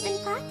 I've been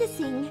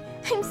practicing.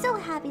 I'm so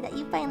happy that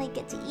you finally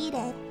get to eat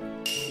it.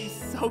 She's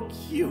so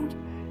cute.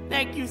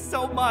 Thank you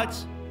so much.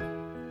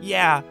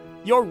 Yeah,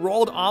 your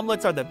rolled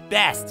omelets are the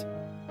best.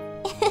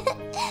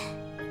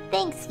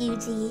 Thanks,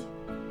 Yuji.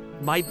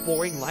 My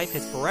boring life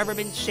has forever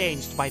been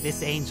changed by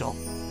this angel.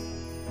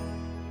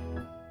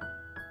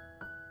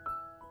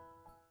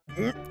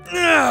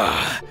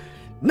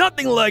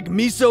 Nothing like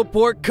miso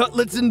pork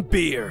cutlets and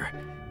beer.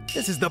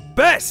 This is the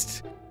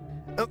best!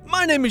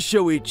 My name is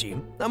Shoichi.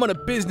 I'm on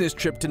a business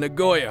trip to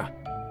Nagoya.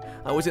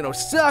 I was in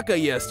Osaka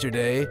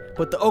yesterday,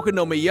 but the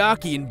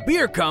okonomiyaki and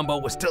beer combo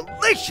was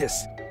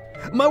delicious!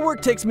 My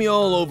work takes me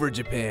all over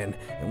Japan,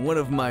 and one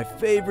of my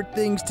favorite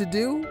things to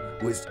do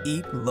was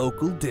eat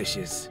local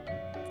dishes.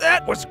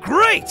 That was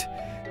great!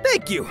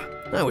 Thank you!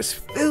 I was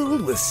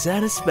filled with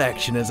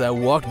satisfaction as I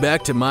walked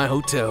back to my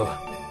hotel.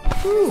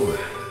 Whew,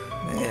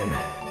 man,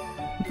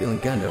 I'm feeling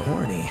kinda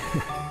horny.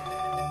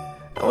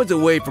 I was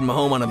away from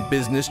home on a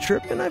business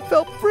trip and I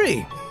felt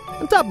free.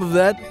 On top of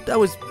that, I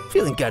was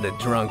feeling kinda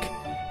drunk,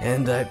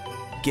 and I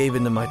gave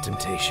in to my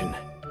temptation.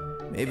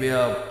 Maybe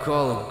I'll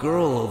call a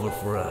girl over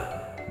for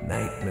a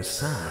night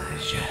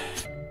massage.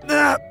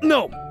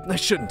 No, I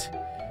shouldn't.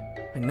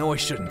 I know I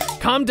shouldn't.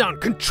 Calm down,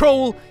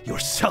 control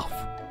yourself.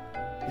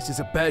 This is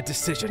a bad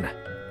decision.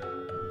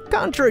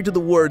 Contrary to the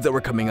words that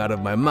were coming out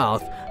of my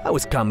mouth, I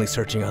was calmly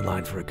searching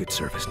online for a good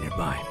service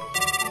nearby.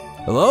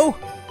 Hello?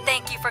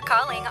 Thank you for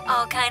calling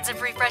all kinds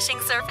of refreshing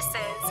services.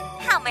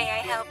 How may I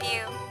help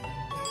you?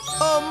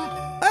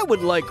 I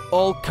would like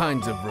all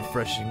kinds of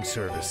refreshing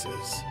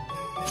services.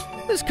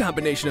 This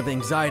combination of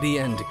anxiety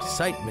and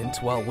excitement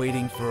while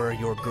waiting for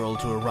your girl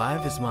to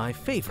arrive is my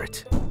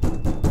favorite.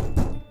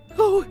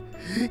 Oh,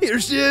 here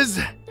she is!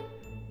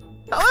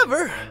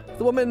 However,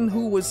 the woman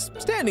who was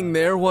standing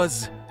there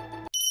was...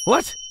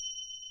 What?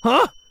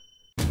 Huh?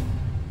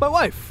 My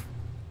wife!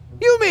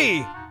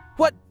 Yumi!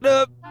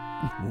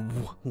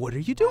 What are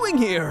you doing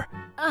here?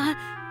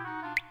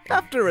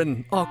 After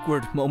an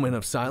awkward moment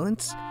of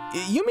silence,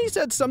 Yumi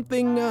said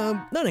something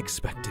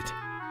unexpected.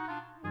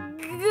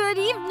 Good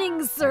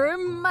evening, sir.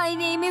 My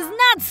name is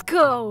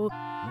Natsuko.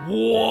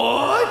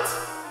 What?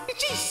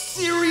 Is she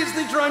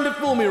seriously trying to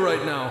fool me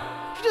right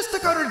now? She just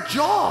stuck out her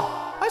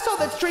jaw. I saw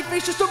that straight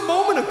face just a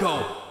moment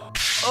ago.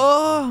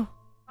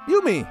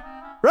 Yumi,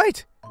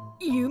 right?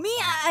 Yumi,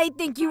 I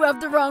think you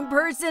have the wrong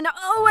person.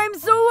 Oh, I'm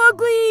so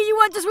ugly. You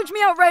want to switch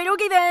me out, right?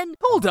 Okay, then.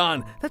 Hold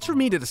on. That's for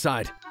me to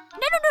decide.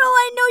 No,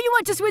 I know you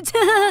want to switch.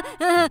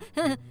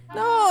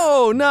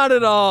 No, not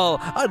at all.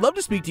 I'd love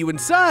to speak to you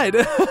inside.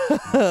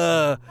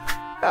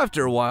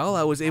 After a while,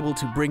 I was able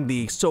to bring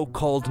the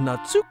so-called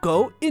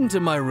Natsuko into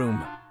my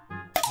room.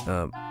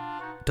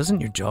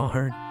 Doesn't your jaw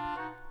hurt?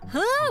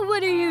 Huh?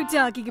 What are you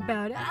talking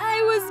about?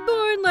 I was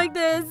born like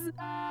this.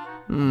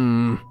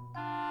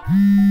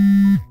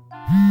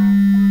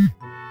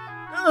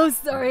 Oh,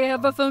 sorry, I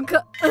have a phone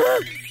call.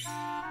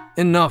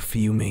 Enough,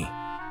 Yumi.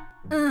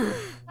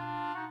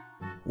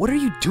 What are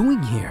you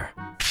doing here?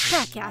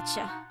 Back at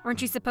ya.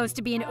 Aren't you supposed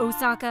to be in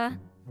Osaka?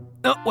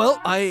 Well,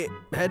 I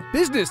had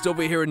business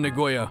over here in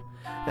Nagoya.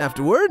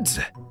 Afterwards...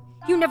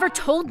 You never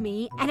told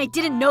me, and I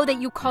didn't know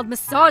that you called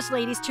massage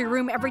ladies to your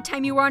room every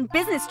time you were on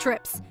business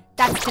trips.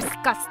 That's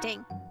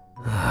disgusting.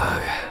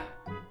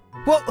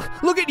 Well,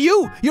 look at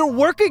you! You're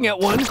working at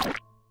one!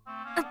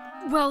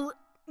 Well,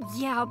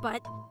 yeah,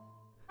 but...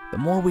 The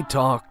more we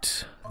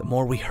talked, the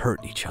more we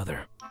hurt each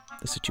other.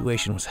 The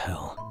situation was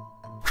hell.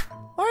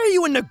 Why are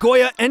you in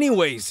Nagoya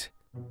anyways?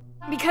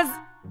 Because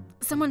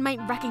someone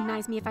might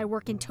recognize me if I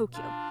work in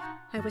Tokyo.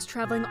 I was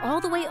traveling all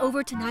the way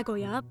over to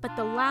Nagoya, but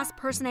the last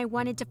person I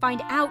wanted to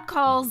find out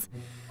calls.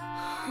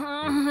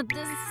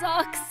 This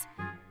sucks.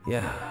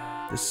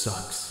 Yeah, this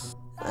sucks.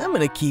 I'm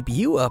gonna keep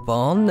you up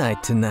all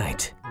night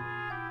tonight.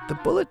 The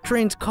bullet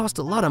trains cost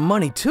a lot of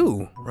money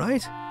too,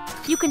 right?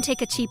 You can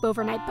take a cheap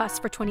overnight bus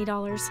for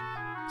 $20.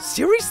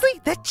 Seriously?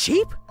 That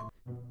cheap?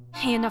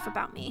 Hey, enough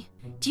about me.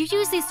 Do you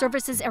use these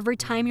services every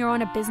time you're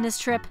on a business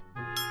trip?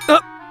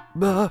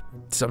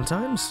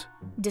 Sometimes.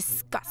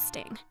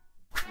 Disgusting.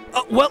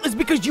 Well, it's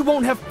because you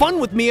won't have fun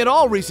with me at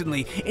all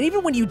recently. And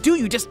even when you do,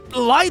 you just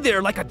lie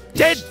there like a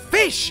dead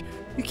fish.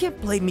 You can't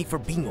blame me for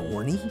being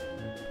horny.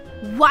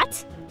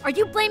 What? Are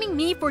you blaming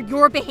me for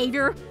your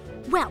behavior?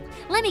 Well,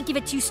 let me give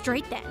it to you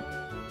straight then.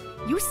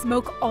 You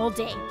smoke all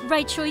day,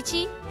 right,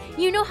 Shoichi?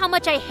 You know how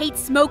much I hate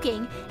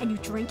smoking, and you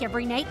drink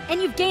every night,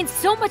 and you've gained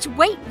so much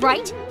weight,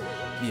 right?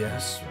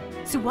 Yes.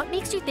 So what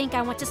makes you think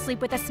I want to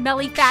sleep with a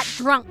smelly fat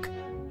drunk?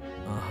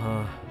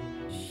 Uh-huh.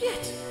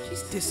 Shit,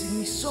 she's dissing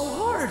me so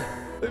hard.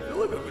 I feel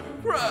like I'm gonna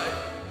cry.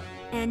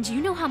 And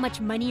you know how much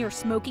money your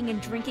smoking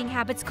and drinking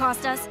habits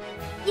cost us?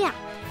 Yeah,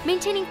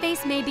 maintaining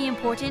face may be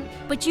important,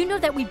 but you know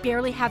that we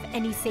barely have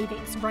any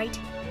savings, right?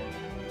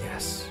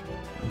 Yes,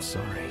 I'm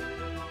sorry.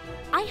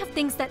 I have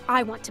things that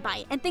I want to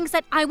buy, and things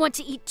that I want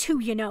to eat too,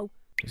 you know.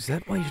 Is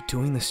that why you're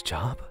doing this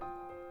job?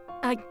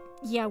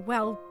 Yeah,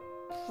 well,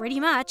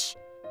 pretty much.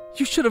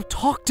 You should have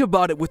talked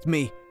about it with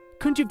me.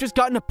 Couldn't you have just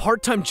gotten a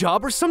part-time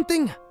job or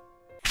something?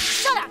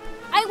 Shut up!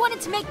 I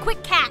wanted to make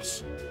quick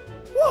cash.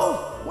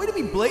 Whoa, way to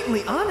be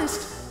blatantly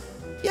honest.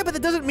 Yeah, but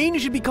that doesn't mean you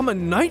should become a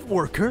night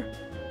worker.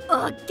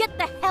 Ugh, get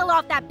the hell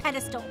off that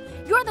pedestal.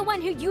 You're the one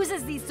who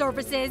uses these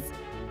services.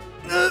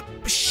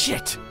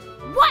 Shit.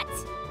 What?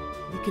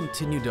 We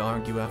continued to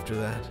argue after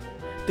that.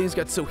 Things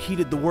got so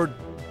heated the word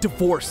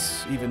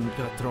divorce even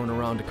got thrown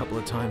around a couple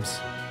of times.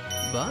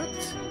 But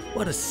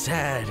what a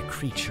sad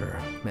creature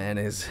man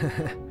is.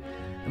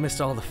 I missed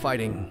all the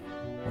fighting.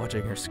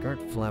 Watching her skirt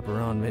flap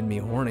around made me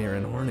hornier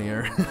and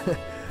hornier.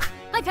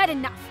 I've had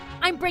enough.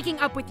 I'm breaking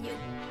up with you.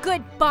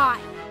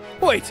 Goodbye.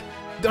 Wait,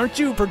 aren't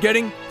you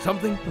forgetting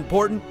something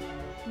important?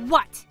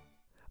 What?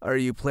 Are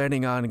you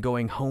planning on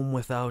going home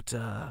without,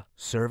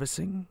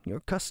 servicing your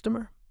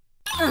customer?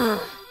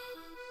 Ugh.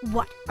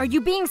 What? Are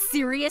you being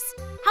serious?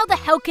 How the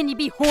hell can you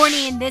be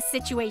horny in this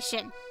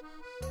situation?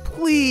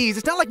 Please,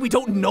 it's not like we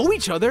don't know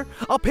each other.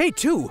 I'll pay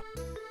too.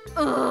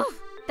 Ugh.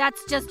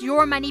 That's just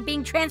your money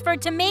being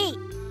transferred to me.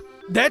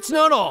 That's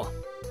not all.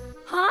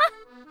 Huh?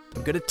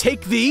 I'm gonna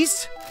take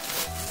these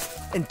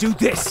and do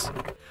this.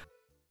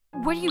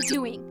 What are you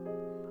doing?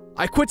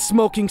 I quit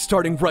smoking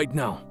starting right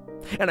now.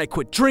 And I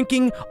quit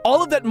drinking.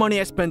 All of that money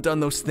I spent on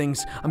those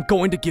things, I'm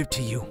going to give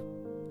to you.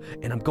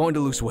 And I'm going to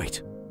lose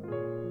weight.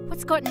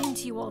 What's gotten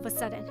into you all of a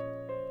sudden?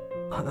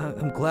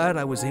 I'm glad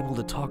I was able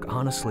to talk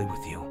honestly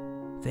with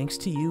you. Thanks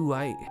to you,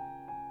 I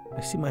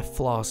see my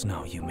flaws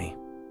now, Yumi.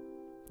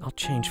 I'll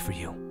change for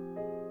you.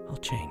 I'll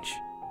change.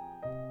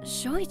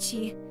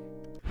 Shoichi.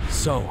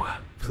 So,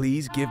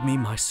 please give me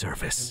my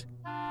service.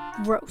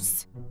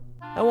 Gross.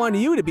 I want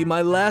you to be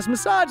my last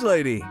massage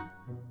lady.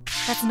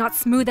 That's not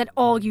smooth at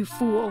all, you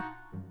fool.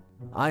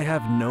 I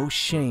have no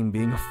shame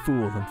being a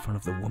fool in front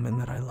of the woman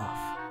that I love.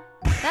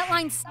 That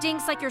line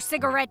stinks like your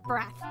cigarette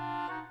breath.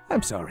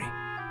 I'm sorry.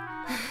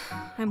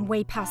 I'm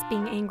way past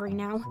being angry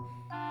now.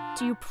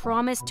 Do you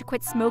promise to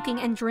quit smoking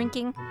and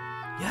drinking?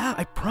 Yeah,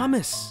 I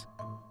promise.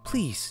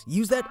 Please,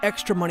 use that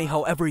extra money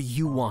however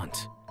you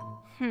want.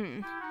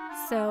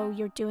 So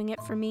you're doing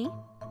it for me?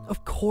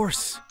 Of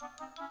course.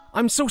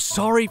 I'm so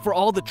sorry for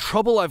all the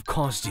trouble I've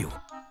caused you.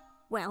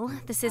 Well,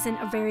 this isn't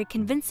a very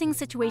convincing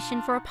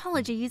situation for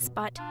apologies,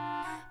 but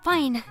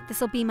fine,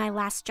 this'll be my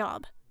last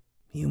job.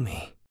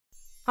 Yumi.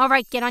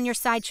 Alright, get on your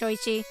side,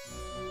 Shoichi.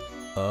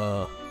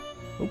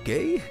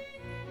 Okay.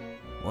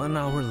 1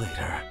 hour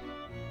later.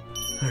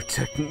 Her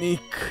technique,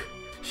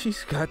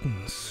 she's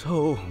gotten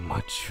so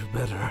much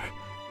better.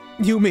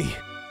 Yumi,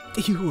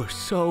 you are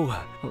so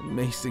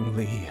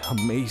amazingly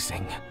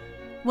amazing.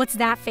 What's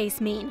that face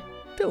mean?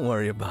 Don't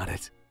worry about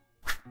it.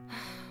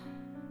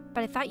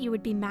 But I thought you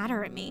would be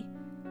madder at me.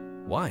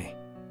 Why?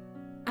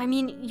 I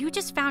mean, you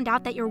just found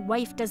out that your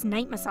wife does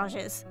night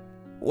massages.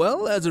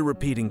 Well, as a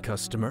repeating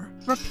customer.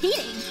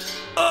 Repeating?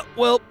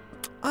 Well,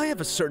 I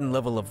have a certain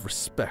level of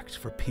respect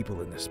for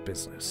people in this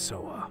business,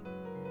 so,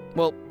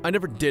 well, I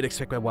never did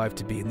expect my wife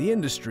to be in the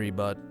industry,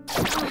 but...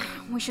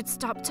 We should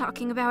stop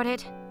talking about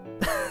it.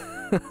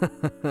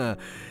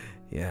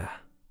 Yeah.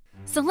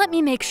 So let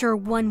me make sure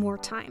one more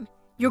time.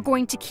 You're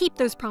going to keep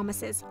those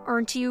promises,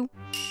 aren't you?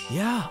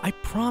 Yeah, I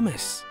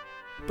promise.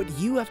 But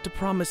you have to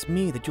promise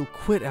me that you'll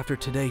quit after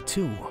today,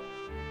 too.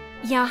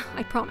 Yeah,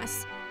 I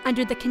promise.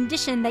 Under the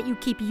condition that you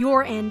keep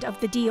your end of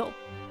the deal.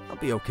 I'll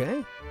be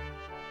okay.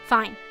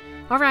 Fine.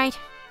 Alright,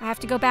 I have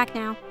to go back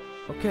now.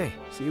 Okay,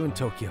 see you in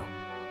Tokyo.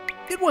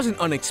 It was an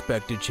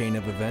unexpected chain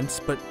of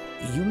events, but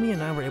Yumi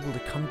and I were able to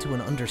come to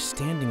an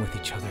understanding with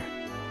each other.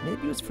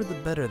 Maybe it was for the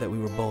better that we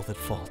were both at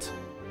fault.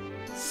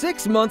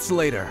 6 months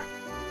later,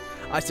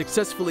 I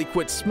successfully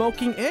quit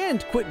smoking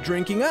and quit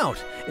drinking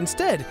out.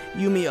 Instead,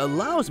 Yumi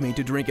allows me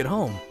to drink at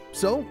home.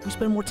 So, we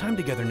spend more time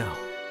together now.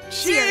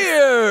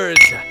 Cheers!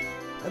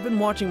 I've been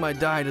watching my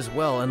diet as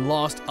well and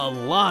lost a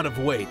lot of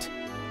weight.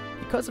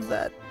 Because of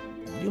that,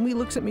 Yumi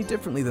looks at me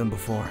differently than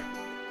before.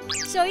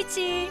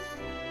 Shoichi!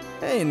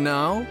 Hey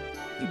now,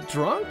 you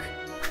drunk?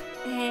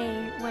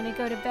 Hey, wanna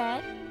go to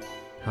bed?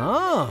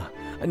 Ah,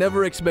 I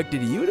never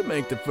expected you to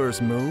make the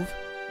first move.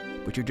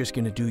 But you're just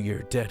gonna do your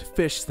dead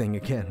fish thing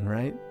again,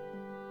 right?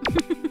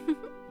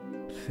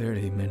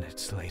 30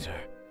 minutes later.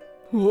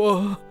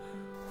 Whoa!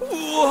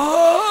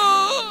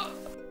 Whoa!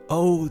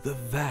 Oh, the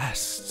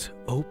vast,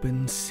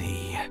 open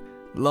sea.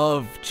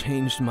 Love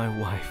changed my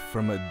wife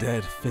from a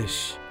dead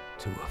fish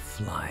to a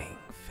flying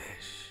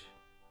fish.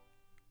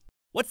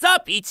 What's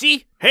up,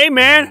 Ichi? Hey,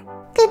 man!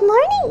 Good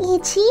morning,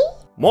 Ichi.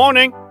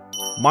 Morning!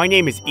 My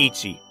name is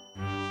Ichi.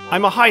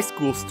 I'm a high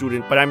school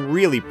student, but I'm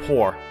really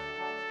poor.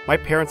 My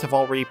parents have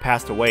already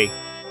passed away,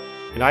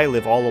 and I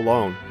live all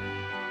alone.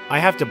 I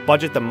have to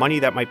budget the money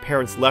that my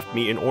parents left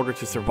me in order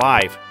to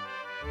survive.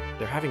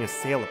 They're having a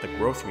sale at the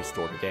grocery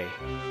store today.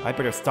 I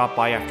better stop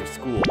by after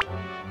school.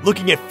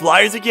 Looking at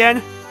flyers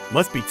again?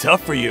 Must be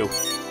tough for you.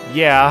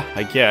 Yeah,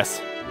 I guess.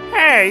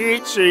 Hey,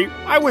 Ichi,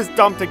 I was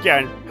dumped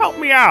again. Help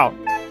me out.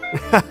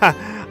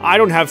 I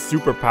don't have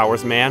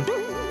superpowers, man.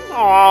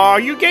 Aw,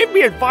 you gave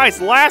me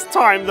advice last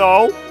time,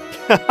 though.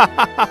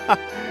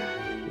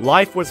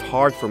 Life was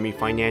hard for me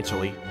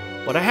financially,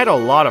 but I had a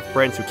lot of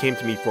friends who came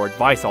to me for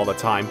advice all the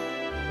time.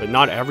 But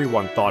not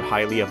everyone thought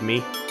highly of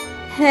me.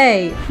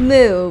 Hey,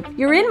 move.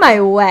 You're in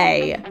my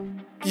way.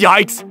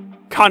 Yikes!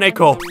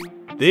 Kaneko!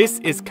 This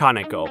is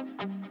Kaneko.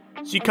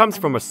 She comes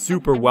from a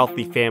super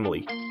wealthy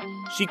family.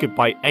 She could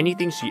buy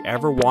anything she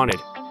ever wanted.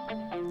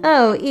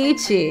 Oh,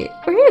 Ichi,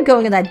 where are you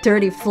going with that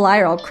dirty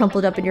flyer all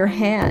crumpled up in your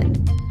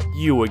hand?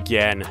 You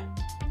again.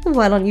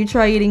 Why don't you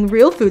try eating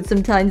real food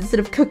sometimes instead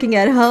of cooking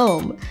at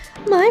home?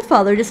 My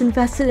father just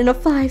invested in a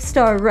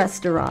 5-star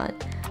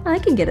restaurant. I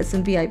can get us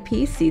some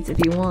VIP seats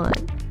if you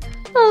want.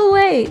 Oh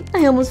wait,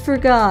 I almost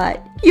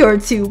forgot. You're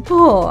too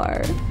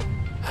poor.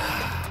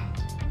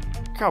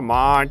 Come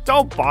on,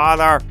 don't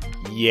bother.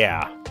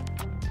 Yeah.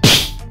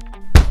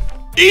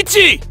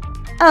 Ichi!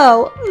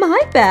 Oh,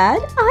 my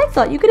bad. I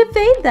thought you could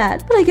evade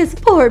that, but I guess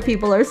poor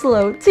people are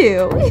slow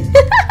too.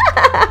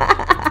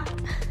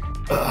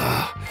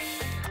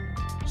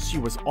 She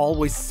was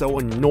always so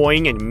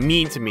annoying and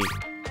mean to me.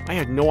 I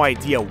had no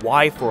idea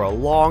why for a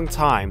long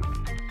time.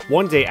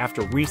 One day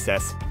after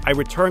recess, I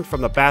returned from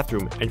the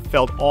bathroom and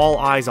felt all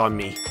eyes on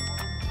me.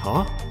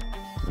 Huh?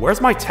 Where's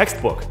my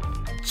textbook?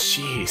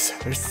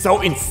 Jeez, they're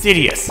so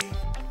insidious.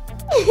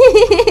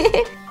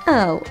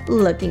 Oh,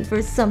 looking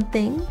for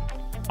something?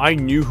 I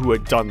knew who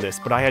had done this,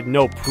 but I had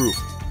no proof,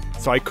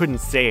 so I couldn't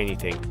say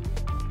anything.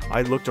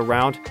 I looked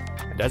around,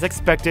 and as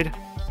expected,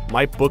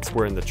 my books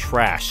were in the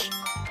trash.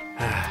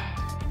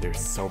 They're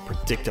so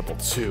predictable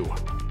too.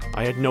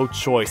 I had no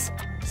choice,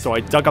 so I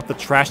dug up the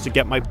trash to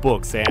get my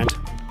books and...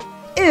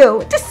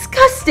 Ew,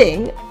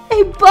 disgusting!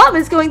 A bum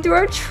is going through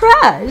our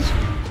trash!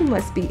 You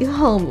must be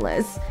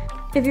homeless.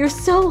 If you're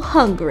so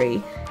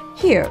hungry,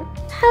 here,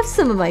 have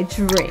some of my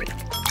drink.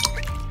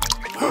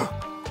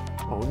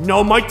 Oh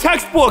no, my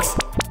textbooks!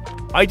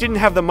 I didn't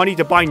have the money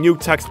to buy new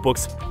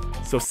textbooks,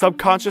 so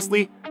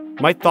subconsciously,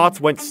 my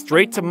thoughts went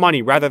straight to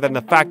money rather than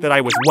the fact that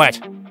I was wet.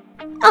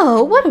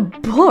 Oh, what a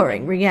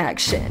boring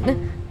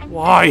reaction.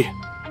 Why?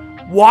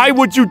 Why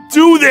would you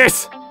do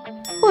this?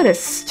 What a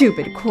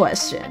stupid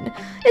question.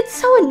 It's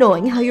so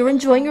annoying how you're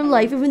enjoying your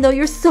life even though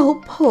you're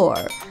so poor.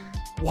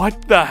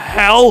 What the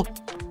hell?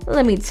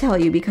 Let me tell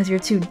you because you're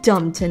too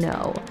dumb to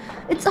know.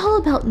 It's all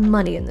about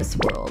money in this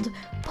world.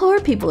 Poor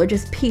people are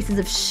just pieces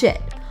of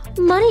shit.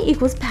 Money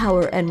equals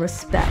power and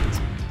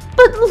respect.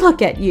 But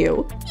look at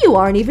you. You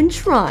aren't even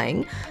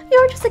trying.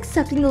 You're just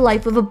accepting the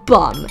life of a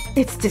bum.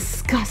 It's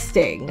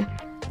disgusting.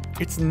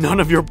 It's none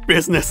of your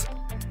business.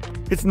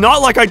 It's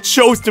not like I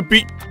chose to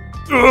be...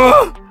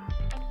 Ugh!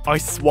 I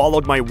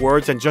swallowed my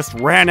words and just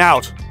ran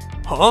out.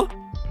 Huh?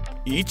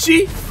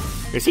 Ichi?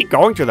 Is he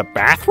going to the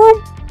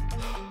bathroom?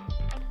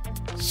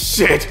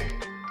 Shit!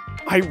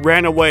 I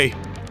ran away.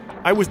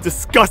 I was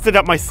disgusted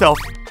at myself.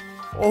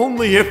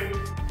 Only if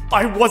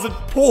I wasn't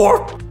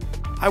poor.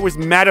 I was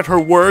mad at her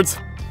words,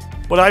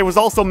 but I was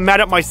also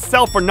mad at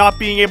myself for not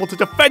being able to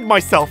defend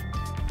myself.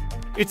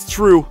 It's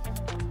true.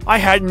 I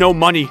had no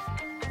money.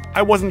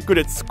 I wasn't good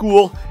at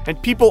school,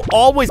 and people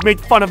always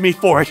made fun of me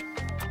for it.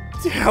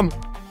 Damn,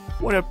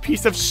 what a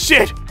piece of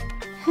shit!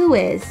 Who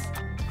is?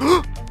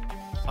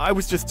 I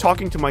was just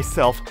talking to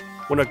myself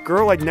when a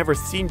girl I'd never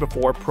seen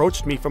before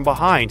approached me from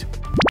behind.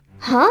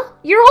 Huh?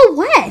 You're all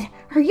wet.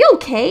 Are you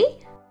okay?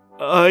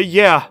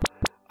 Yeah.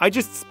 I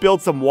just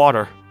spilled some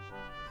water.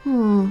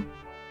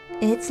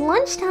 It's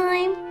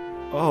lunchtime.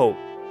 Oh,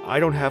 I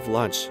don't have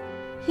lunch.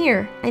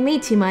 Here, I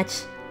made too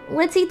much.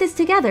 Let's eat this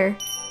together.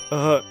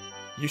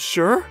 You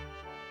sure?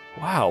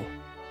 Wow.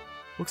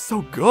 Looks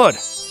so good.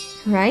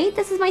 Right?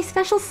 This is my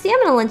special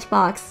stamina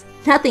lunchbox.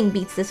 Nothing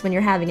beats this when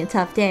you're having a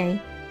tough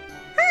day.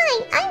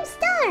 Hi, I'm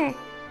Star.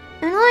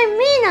 And I'm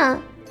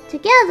Mina.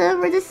 Together,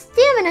 we're the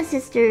Stamina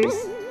Sisters.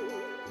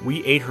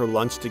 We ate her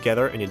lunch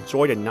together and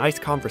enjoyed a nice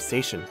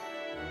conversation.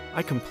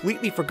 I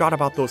completely forgot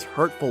about those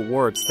hurtful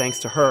words thanks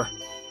to her.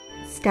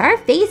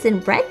 Starface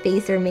and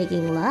Breadface are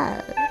making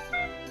love.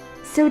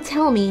 So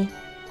tell me,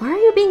 why are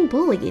you being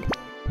bullied?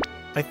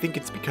 I think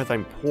it's because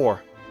I'm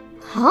poor.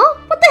 Huh?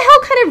 What the hell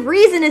kind of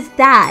reason is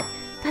that?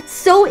 That's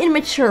so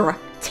immature,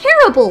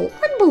 terrible,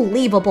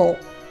 unbelievable.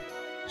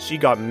 She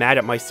got mad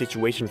at my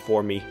situation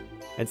for me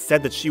and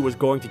said that she was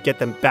going to get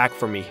them back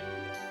for me.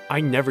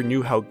 I never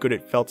knew how good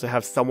it felt to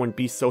have someone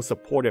be so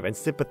supportive and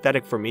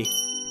sympathetic for me.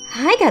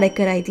 I got a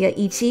good idea,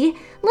 Ichi.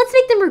 Let's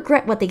make them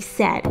regret what they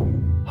said.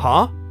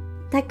 Huh?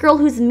 That girl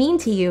who's mean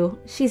to you,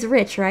 she's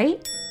rich,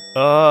 right?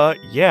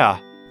 Yeah.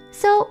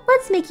 So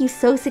let's make you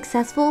so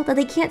successful that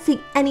they can't say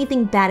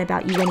anything bad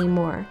about you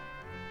anymore.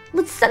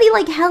 Let's study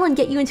like hell and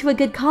get you into a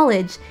good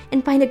college,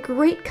 and find a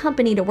great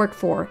company to work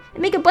for,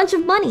 and make a bunch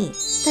of money.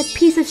 That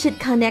piece of shit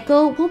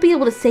Kaneko won't be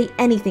able to say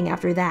anything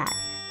after that.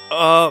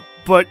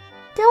 But...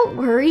 Don't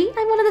worry,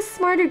 I'm one of the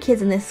smarter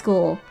kids in this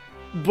school.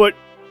 But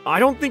I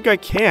don't think I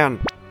can.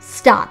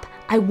 Stop.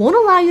 I won't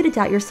allow you to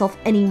doubt yourself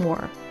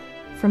anymore.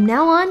 From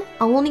now on,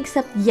 I'll only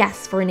accept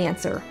yes for an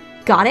answer.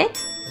 Got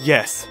it?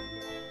 Yes.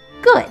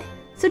 Good.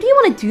 So do you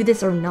want to do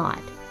this or not?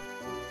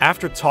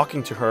 After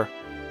talking to her,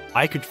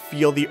 I could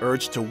feel the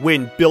urge to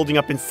win building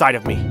up inside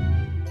of me.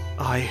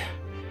 I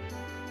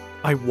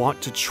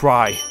want to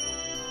try.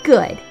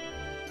 Good.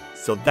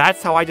 So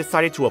that's how I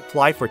decided to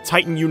apply for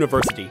Titan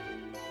University,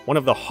 one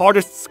of the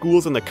hardest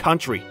schools in the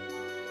country.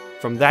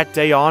 From that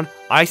day on,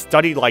 I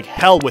studied like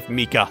hell with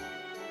Mika.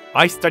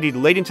 I studied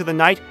late into the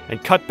night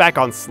and cut back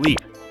on sleep.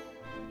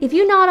 If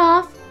you nod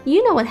off,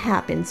 you know what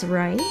happens,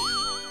 right?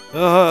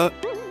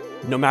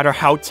 No matter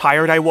how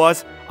tired I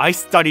was, I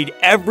studied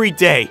every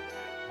day.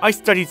 I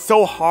studied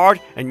so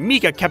hard and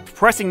Mika kept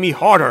pressing me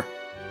harder.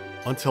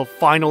 Until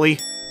finally,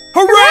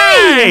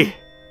 hooray!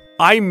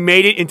 I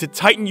made it into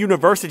Titan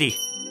University.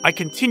 I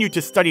continued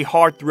to study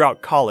hard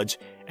throughout college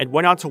and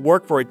went on to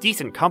work for a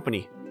decent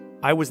company.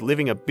 I was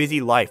living a busy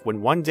life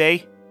when one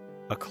day,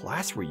 a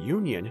class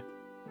reunion?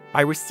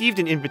 I received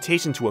an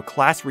invitation to a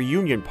class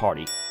reunion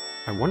party.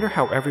 I wonder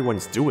how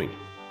everyone's doing.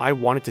 I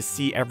wanted to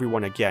see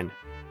everyone again,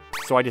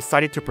 so I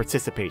decided to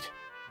participate.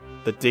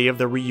 The day of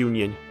the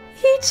reunion.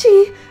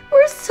 Ichi,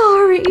 we're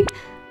sorry.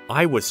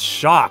 I was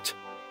shocked.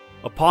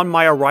 Upon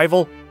my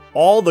arrival,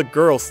 all the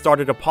girls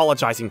started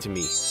apologizing to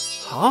me.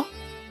 Huh?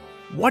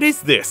 What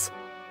is this?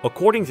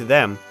 According to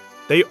them,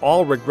 they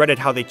all regretted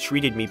how they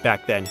treated me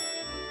back then.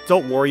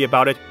 Don't worry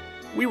about it.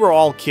 We were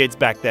all kids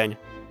back then.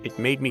 It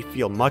made me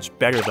feel much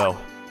better though.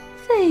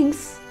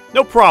 Thanks.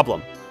 No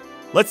problem.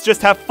 Let's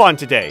just have fun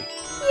today.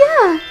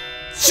 Yeah.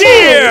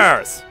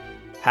 Cheers!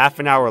 Half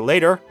an hour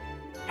later,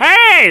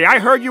 hey, I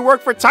heard you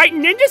work for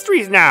Titan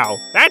Industries now.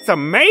 That's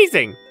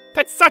amazing.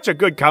 That's such a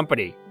good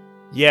company.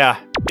 Yeah,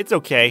 it's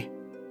okay.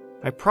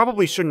 I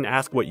probably shouldn't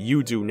ask what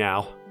you do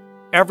now.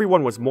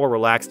 Everyone was more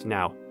relaxed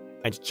now,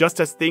 and just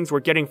as things were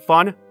getting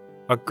fun,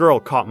 a girl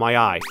caught my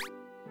eye.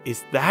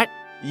 Is that?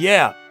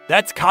 Yeah,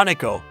 that's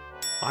Kaneko.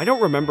 I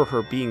don't remember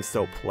her being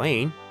so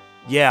plain.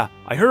 Yeah,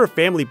 I heard her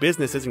family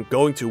business isn't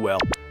going too well,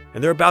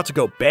 and they're about to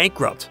go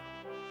bankrupt.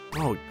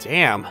 Oh,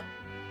 damn.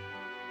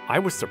 I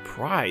was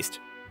surprised.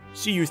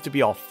 She used to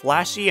be all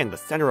flashy and the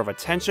center of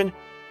attention,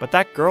 but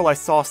that girl I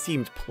saw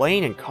seemed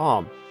plain and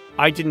calm.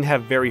 I didn't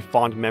have very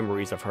fond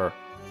memories of her,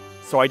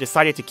 so I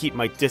decided to keep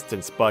my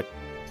distance, but...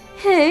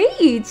 Hey,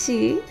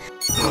 Ichi.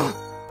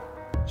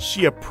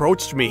 She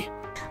approached me.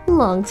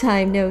 Long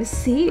time no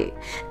see.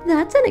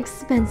 That's an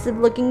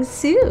expensive-looking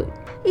suit.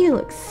 You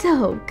look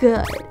so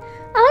good.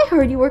 I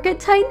heard you work at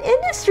Titan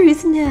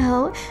Industries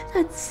now.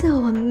 That's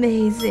so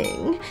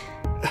amazing.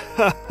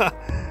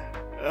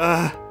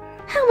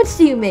 How much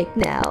do you make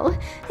now?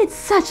 It's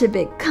such a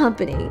big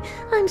company.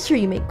 I'm sure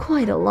you make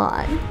quite a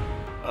lot.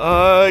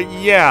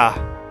 Yeah,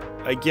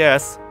 I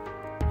guess.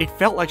 It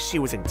felt like she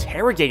was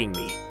interrogating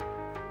me.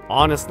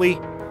 Honestly,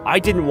 I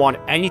didn't want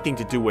anything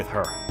to do with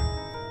her.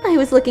 I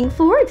was looking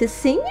forward to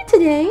seeing you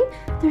today.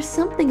 There's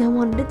something I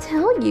wanted to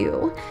tell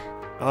you.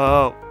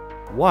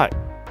 What?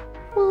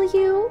 Will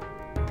you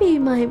be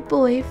my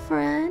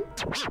boyfriend?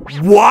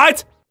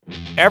 What?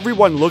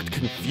 Everyone looked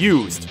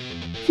confused.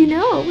 You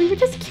know, we were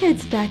just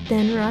kids back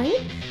then,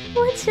 right?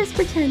 Let's just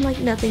pretend like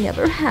nothing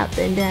ever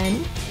happened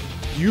and...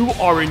 You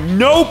are in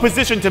no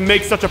position to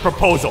make such a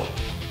proposal!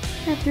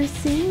 After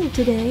seeing you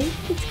today,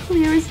 it's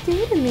clear as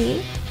day to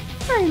me.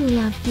 I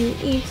love you,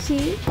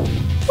 Ichi.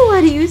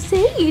 What do you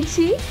say,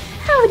 Ichi?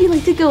 How would you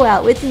like to go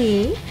out with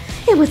me?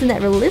 It wasn't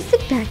that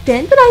realistic back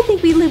then, but I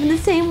think we live in the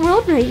same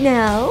world right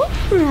now,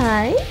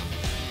 right?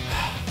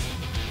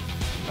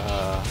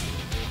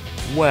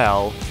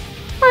 Well...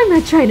 I'm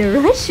not trying to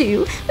rush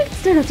you. We can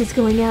start off just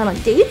going out on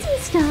dates and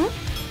stuff.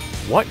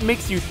 What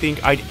makes you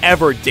think I'd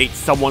ever date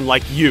someone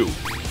like you?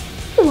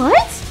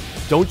 What?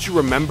 Don't you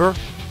remember?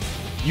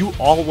 You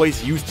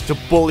always used to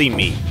bully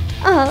me.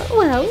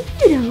 Well,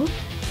 you know,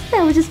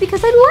 that was just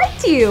because I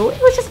liked you.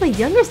 It was just my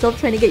younger self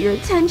trying to get your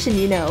attention,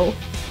 you know.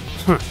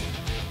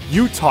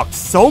 You talked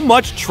so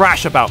much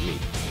trash about me.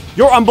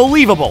 You're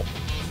unbelievable.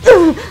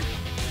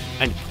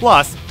 And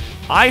plus,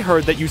 I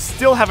heard that you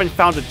still haven't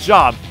found a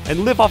job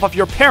and live off of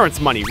your parents'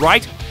 money,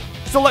 right?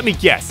 So let me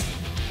guess.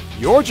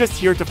 You're just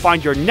here to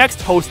find your next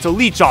host to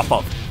leech off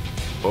of.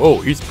 Oh,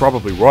 he's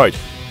probably right.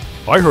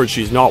 I heard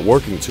she's not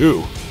working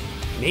too.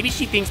 Maybe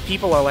she thinks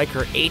people are like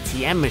her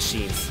ATM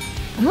machines.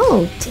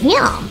 Oh,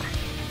 damn.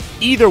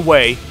 Either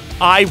way,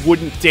 I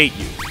wouldn't date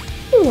you.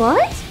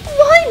 What?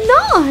 Why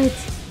not?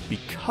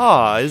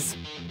 Because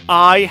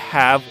I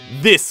have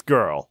this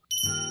girl.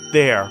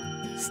 There,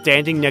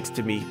 standing next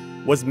to me,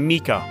 was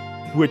Mika,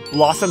 who had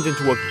blossomed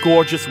into a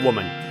gorgeous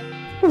woman.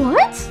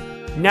 What?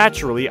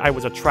 Naturally, I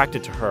was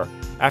attracted to her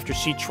after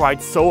she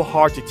tried so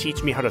hard to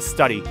teach me how to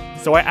study,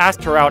 so I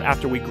asked her out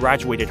after we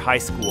graduated high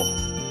school.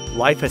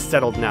 Life has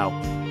settled now,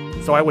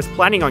 so I was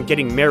planning on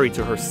getting married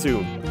to her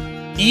soon.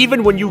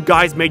 Even when you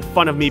guys made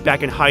fun of me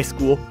back in high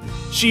school,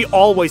 she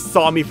always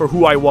saw me for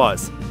who I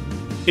was.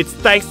 It's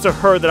thanks to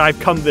her that I've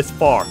come this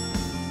far,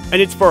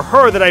 and it's for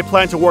her that I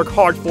plan to work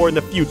hard for in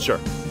the future.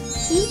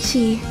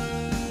 Ichi.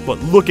 But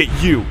look at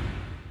you.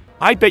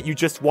 I bet you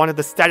just wanted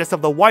the status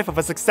of the wife of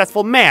a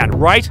successful man,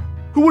 right?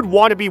 Who would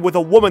want to be with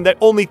a woman that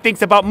only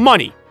thinks about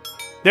money?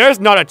 There's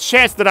not a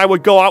chance that I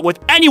would go out with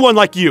anyone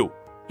like you.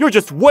 You're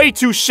just way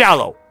too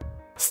shallow.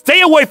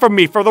 Stay away from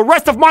me for the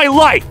rest of my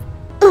life!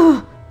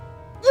 I'm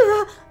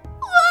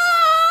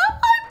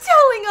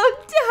telling on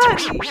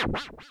Daddy!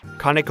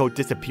 Kaneko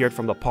disappeared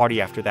from the party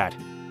after that,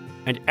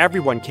 and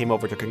everyone came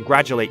over to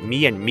congratulate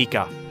me and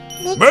Mika.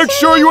 Make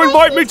sure you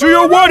invite me to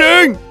your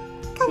wedding!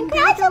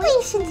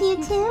 Congratulations,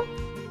 you two!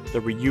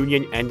 The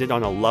reunion ended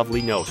on a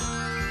lovely note.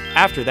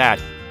 After that,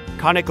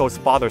 Kaneko's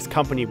father's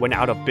company went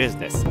out of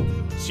business.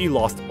 She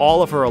lost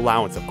all of her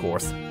allowance, of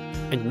course,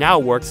 and now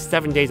works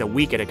 7 days a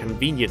week at a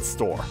convenience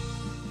store.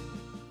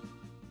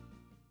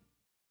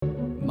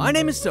 My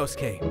name is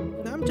Sosuke.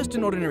 I'm just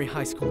an ordinary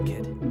high school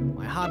kid.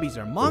 My hobbies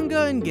are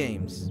manga and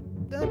games.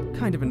 I'm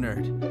kind of a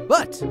nerd,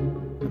 but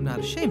I'm not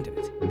ashamed of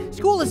it.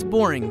 School is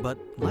boring, but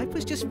life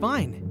was just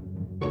fine.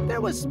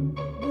 There was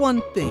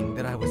one thing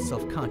that I was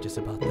self-conscious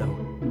about, though.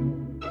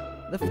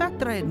 The fact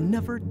that I had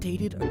never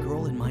dated a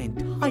girl in my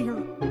entire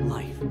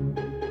life.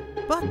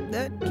 But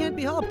that can't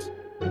be helped.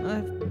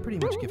 I've pretty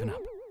much given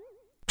up.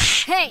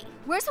 Hey,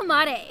 where's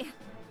Hamade?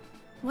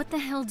 What the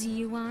hell do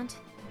you want?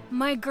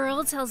 My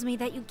girl tells me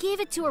that you gave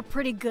it to her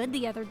pretty good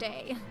the other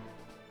day.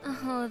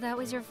 Oh, that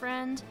was your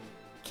friend?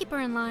 Keep her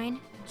in line.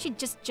 She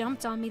just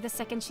jumped on me the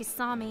second she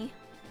saw me.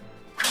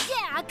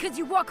 Yeah, 'cause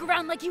you walk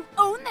around like you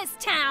own this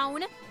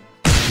town!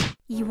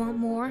 You want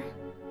more?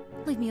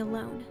 Leave me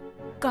alone.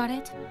 Got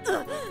it?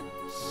 Ugh.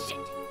 Shit!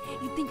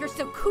 You think you're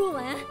so cool,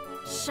 eh?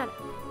 Shut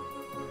up.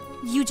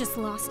 You just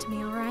lost me,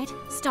 alright?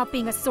 Stop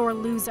being a sore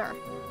loser.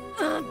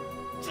 Ugh,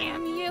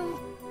 damn you!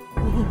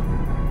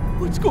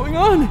 What's going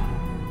on?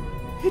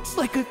 It's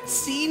like a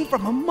scene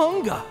from a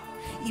manga.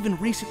 Even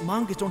recent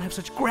mangas don't have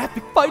such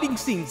graphic fighting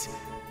scenes.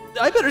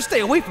 I better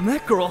stay away from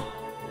that girl.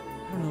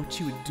 I don't know what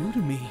she would do to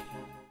me.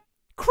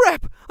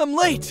 Crap! I'm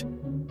late!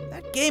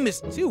 That game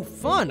is too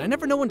fun. I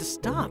never know when to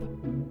stop.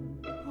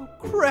 Oh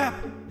crap!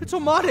 It's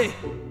Omade! I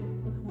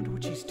wonder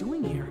what she's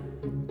doing here.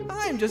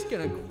 I'm just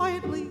gonna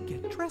quietly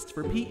get dressed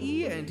for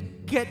PE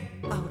and get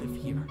out of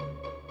here.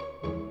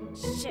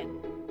 Shit.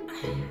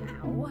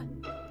 Ow.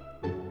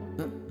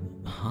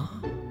 Huh?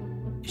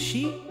 Is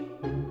she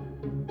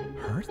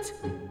hurt?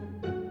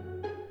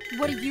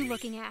 What are you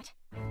looking at?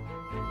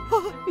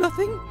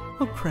 Nothing?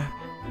 Oh crap.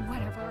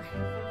 Whatever.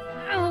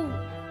 Ow!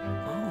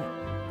 Oh,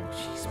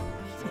 she's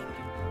bleeding.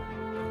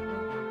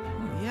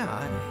 Oh yeah,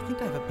 I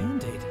think I have a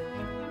band-aid.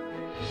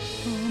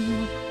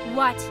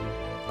 What?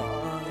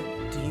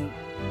 Do you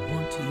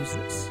want to use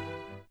this?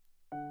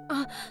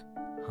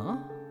 Huh?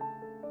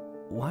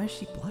 Why is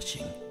she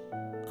blushing?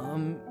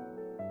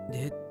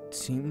 It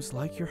seems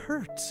like you're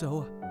hurt,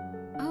 so...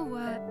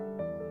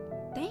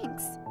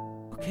 Thanks.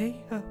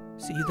 Okay,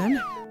 see you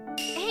then.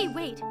 Hey,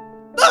 wait.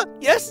 Ah,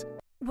 yes?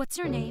 What's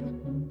your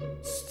name?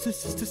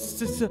 Sosuke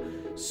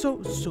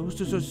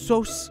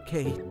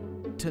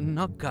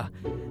Tanaka.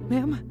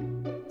 Ma'am?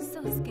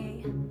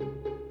 Sosuke.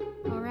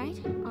 Alright,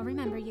 I'll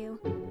remember you.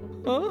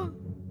 Huh?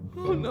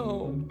 Oh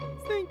no.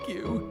 Thank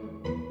you.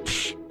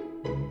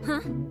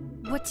 Huh?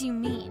 What do you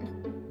mean?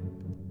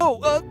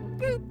 Oh,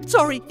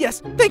 sorry,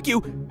 yes, thank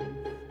you.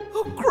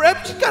 Oh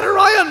crap, she's got her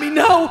eye on me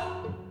now!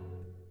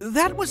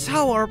 That was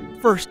how our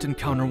first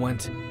encounter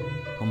went.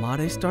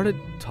 Omade started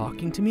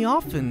talking to me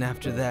often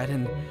after that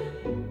and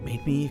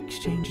made me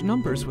exchange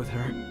numbers with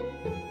her.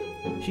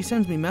 She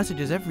sends me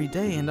messages every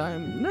day and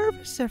I'm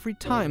nervous every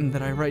time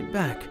that I write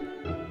back.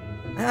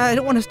 I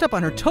don't want to step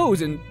on her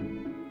toes and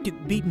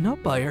get beaten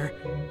up by her.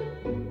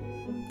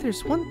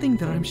 There's one thing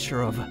that I'm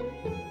sure of.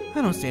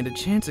 I don't stand a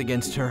chance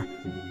against her.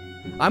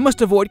 I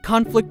must avoid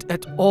conflict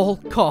at all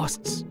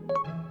costs.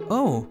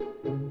 Oh,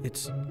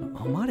 it's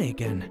Omade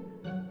again.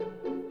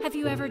 Have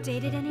you ever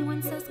dated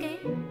anyone, Sosuke?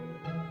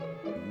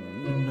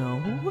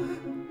 No.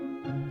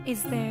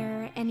 Is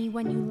there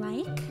anyone you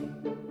like?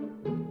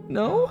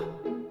 No?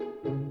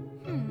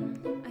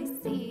 I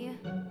see.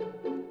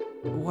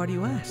 Why do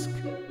you ask?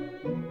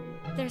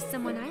 There's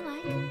someone I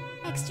like.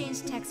 I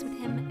exchange texts with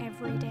him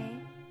every day.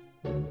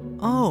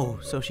 Oh,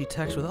 so she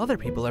texts with other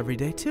people every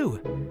day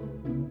too.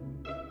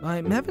 I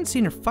haven't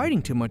seen her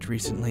fighting too much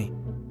recently.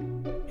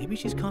 Maybe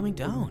she's calming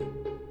down.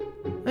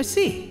 I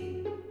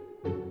see.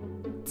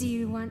 Do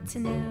you want to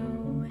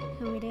know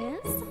who it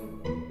is?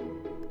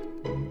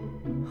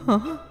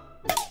 Huh?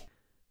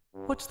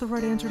 What's the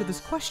right answer to this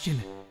question?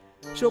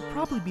 She'll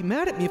probably be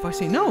mad at me if I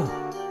say no,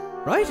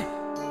 right?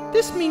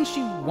 This means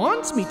she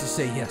wants me to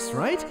say yes,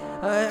 right?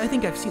 I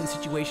think I've seen the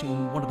situation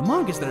in one of the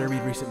mangas that I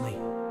read recently.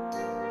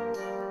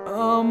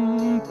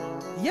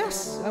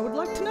 Yes, I would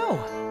like to know.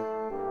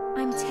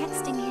 I'm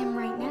texting him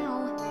right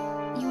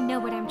now. You know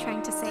what I'm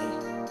trying to say,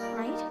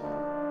 right?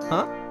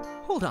 Huh?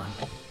 Hold on.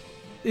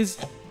 Is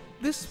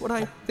this what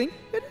I think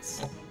it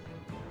is?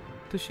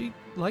 Does she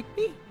like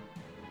me?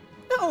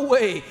 No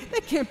way!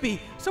 That can't be!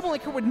 Someone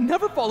like her would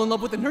never fall in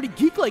love with a nerdy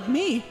geek like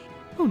me!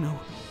 Oh no.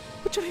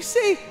 What should I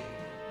say?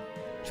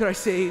 Should I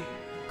say,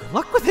 good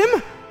luck with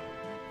him?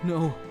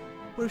 No.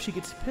 What if she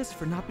gets pissed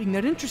for not being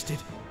that interested?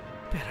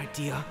 Bad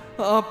idea.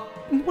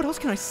 What else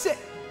can I say?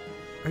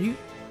 Are you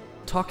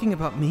talking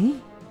about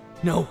me?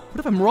 No. What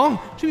if I'm wrong?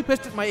 She'll be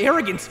pissed at my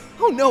arrogance.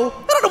 Oh no!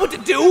 I don't know what to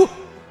do!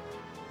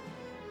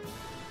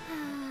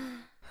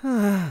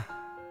 I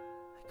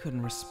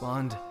couldn't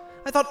respond.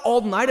 I thought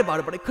all night about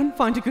it, but I couldn't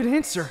find a good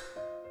answer.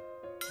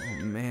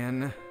 Oh,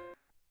 man.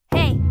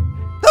 Hey,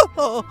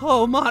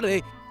 Oh,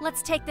 Mare.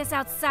 let's take this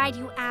outside,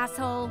 you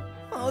asshole.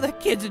 Oh, that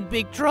kid's in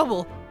big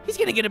trouble. He's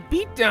gonna get a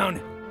beat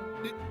down.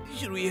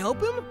 Should we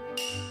help him?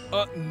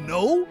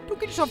 No. Don't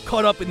get yourself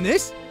caught up in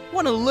this.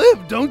 Want to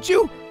live, don't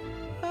you?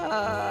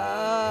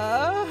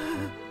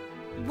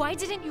 Why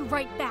didn't you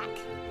write back?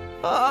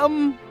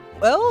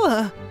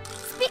 Well,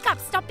 Speak up,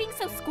 stop being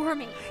so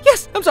squirmy.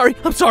 Yes, I'm sorry.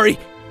 I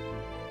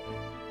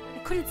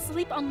couldn't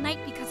sleep all night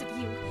because of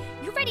you.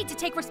 You ready to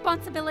take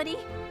responsibility?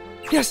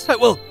 Yes, I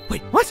will.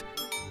 Wait, what?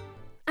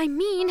 I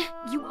mean,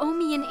 you owe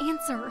me an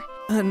answer.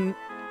 An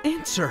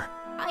answer?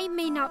 I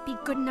may not be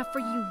good enough for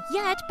you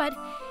yet, but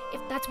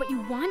if that's what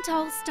you want,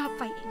 I'll stop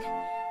fighting.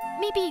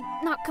 Maybe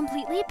not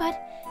completely,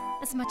 but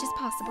as much as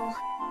possible.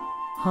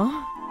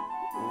 Huh?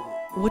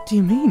 What do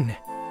you mean?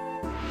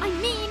 I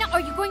mean, are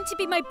you going to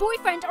be my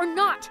boyfriend or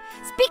not?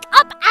 Speak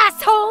up,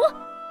 asshole!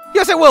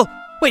 Yes, I will.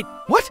 Wait,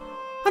 what?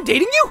 I'm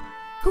dating you?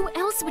 Who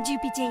else would you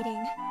be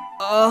dating?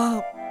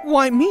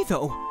 Why me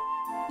though?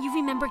 You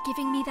remember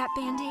giving me that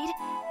Band-Aid?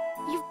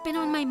 You've been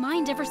on my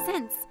mind ever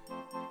since.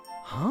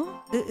 Huh?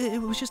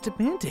 It was just a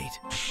Band-Aid.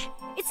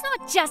 It's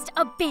not just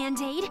a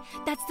Band-Aid.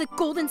 That's the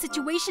golden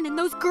situation in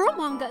those girl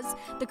mangas.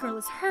 The girl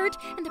is hurt,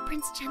 and the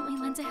prince gently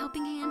lends a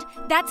helping hand.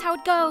 That's how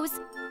it goes.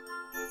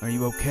 Are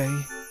you okay?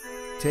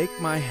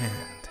 Take my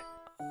hand.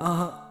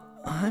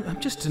 I'm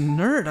just a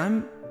nerd.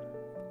 I'm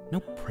no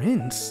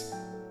prince.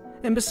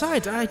 And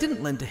besides, I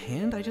didn't lend a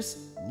hand. I just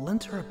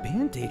lent her a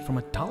Band-Aid from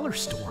a dollar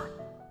store.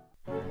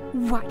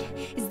 What?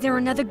 Is there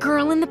another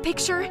girl in the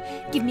picture?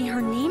 Give me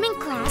her name and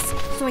class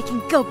so I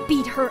can go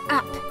beat her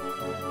up.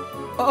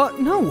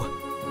 No.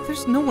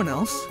 There's no one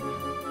else.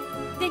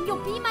 Then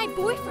you'll be my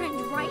boyfriend,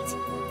 right?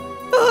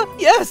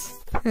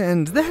 Yes!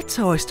 And that's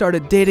how I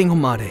started dating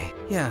Homare.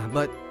 Yeah,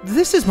 but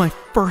this is my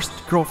first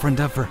girlfriend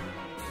ever.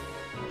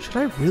 Should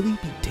I really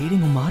be dating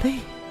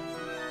Homare?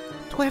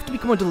 Do I have to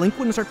become a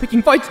delinquent and start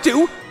picking fights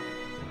too?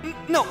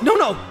 No.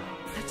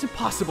 That's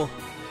impossible.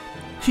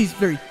 She's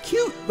very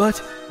cute,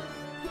 but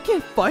I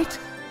can't fight.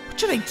 What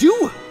should I do?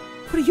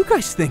 What do you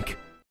guys think?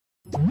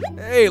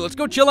 Hey, let's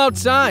go chill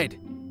outside.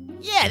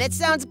 Yeah, that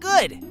sounds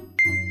good.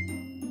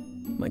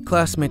 My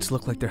classmates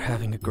look like they're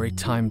having a great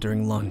time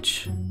during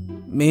lunch.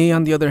 Me,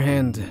 on the other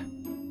hand,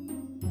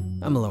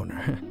 I'm a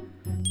loner.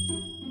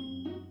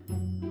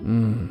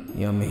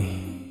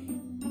 Yummy.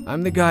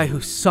 I'm the guy who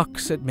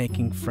sucks at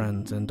making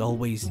friends and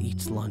always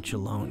eats lunch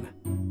alone.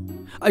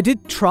 I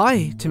did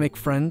try to make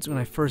friends when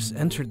I first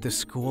entered this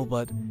school,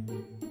 but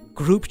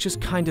groups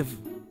just kind of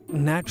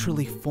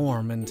naturally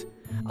form, and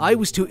I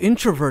was too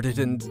introverted,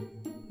 and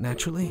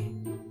naturally,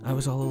 I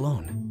was all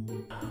alone.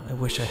 I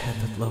wish I had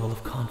that level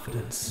of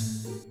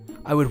confidence.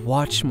 I would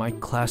watch my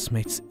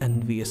classmates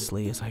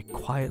enviously as I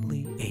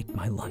quietly ate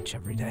my lunch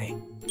every day.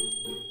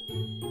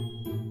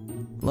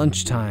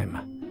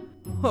 Lunchtime.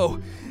 Oh,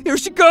 here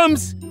she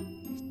comes!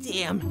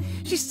 Damn,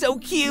 she's so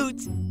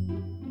cute.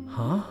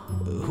 Huh?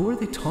 Who are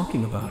they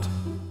talking about?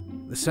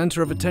 The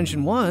center of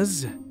attention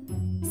was...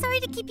 Sorry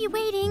to keep you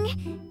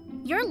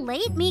waiting. You're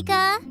late,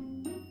 Mika.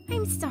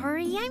 I'm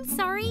sorry.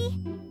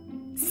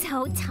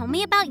 So, tell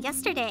me about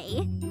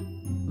yesterday.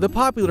 the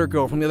popular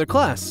girl from the other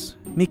class,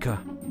 Mika.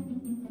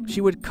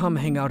 She would come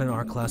hang out in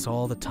our class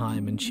all the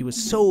time, and she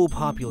was so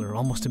popular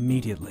almost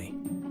immediately.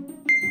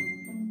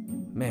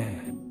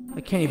 Man,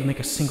 I can't even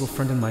make a single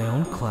friend in my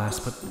own class,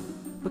 but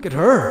look at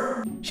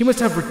her. She must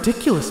have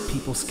ridiculous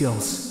people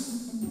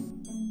skills.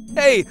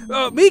 Hey,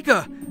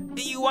 Mika,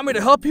 you want me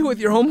to help you with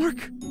your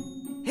homework?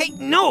 Hey,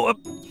 no!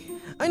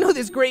 I know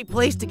this great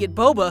place to get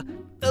boba.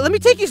 Let me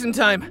take you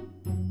sometime.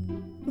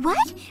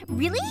 What?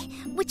 Really?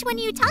 Which one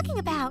are you talking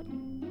about?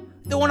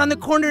 The one on the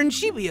corner in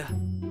Shibuya.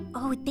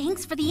 Oh,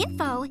 thanks for the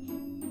info.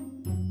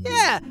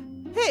 Yeah.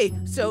 Hey,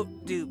 so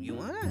do you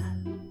wanna?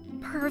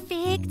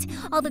 Perfect.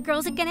 All the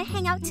girls are gonna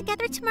hang out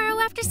together tomorrow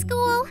after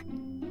school.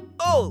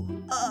 Oh,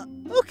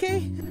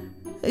 okay.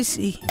 I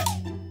see.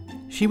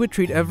 She would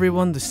treat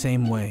everyone the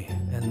same way,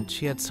 and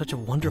she had such a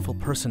wonderful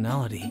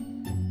personality.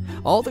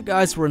 All the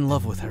guys were in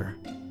love with her.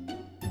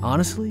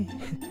 Honestly,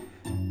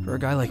 for a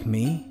guy like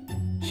me,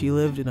 she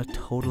lived in a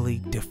totally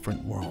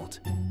different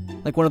world.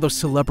 Like one of those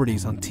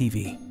celebrities on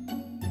TV.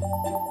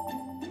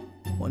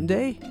 One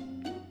day,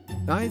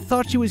 I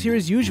thought she was here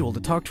as usual to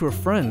talk to her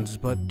friends,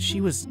 but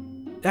she was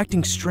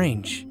acting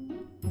strange.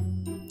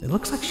 It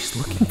looks like she's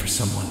looking for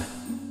someone.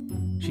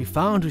 She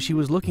found who she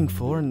was looking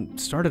for and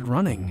started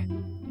running.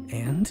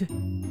 And...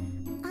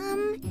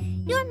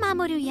 You're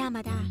Mamoru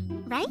Yamada,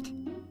 right?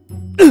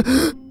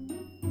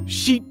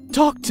 She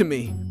talked to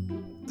me.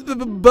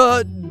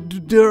 But...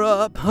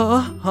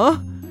 Huh?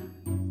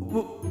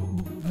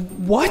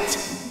 What?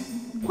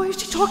 Why is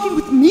she talking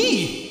with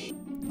me?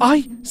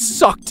 I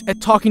sucked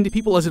at talking to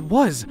people as it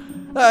was.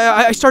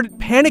 I started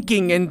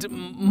panicking and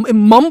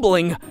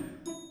mumbling.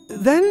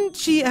 Then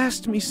she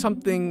asked me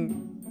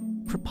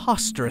something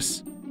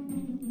preposterous.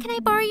 Can I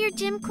borrow your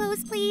gym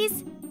clothes,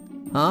 please?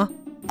 Huh?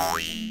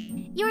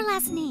 Your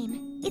last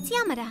name. It's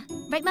Yamada,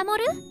 right,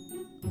 Mamoru?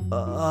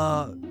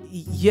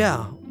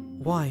 Yeah.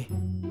 Why?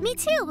 Me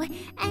too.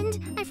 And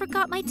I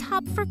forgot my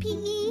top for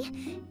PE.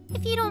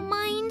 If you don't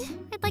mind,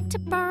 I'd like to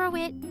borrow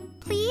it,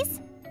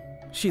 please?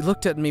 She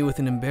looked at me with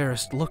an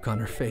embarrassed look on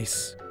her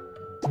face.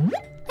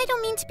 I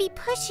don't mean to be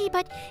pushy,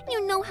 but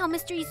you know how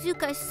Mr.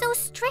 Izuka is so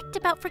strict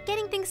about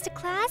forgetting things to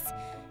class.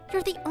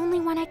 You're the only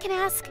one I can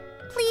ask.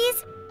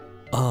 Please?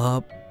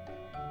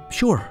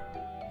 Sure.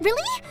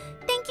 Really?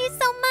 Thank you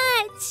so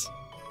much.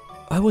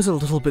 I was a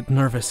little bit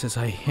nervous as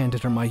I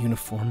handed her my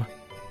uniform.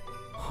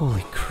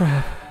 Holy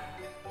crap.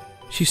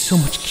 She's so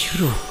much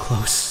cuter up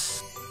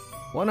close.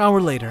 1 hour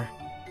later.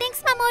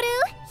 Thanks,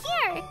 Mamoru.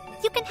 Here,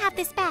 you can have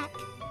this back.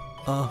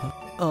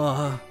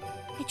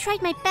 I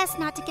tried my best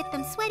not to get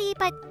them sweaty,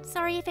 but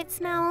sorry if it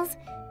smells.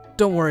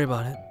 Don't worry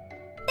about it.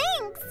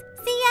 Thanks.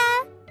 See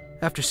ya.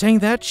 After saying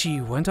that,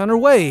 she went on her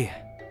way.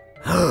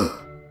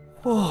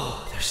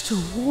 Whoa, they're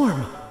still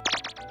warm.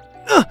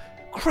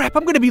 Crap,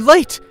 I'm gonna be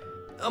late.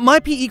 My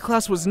PE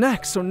class was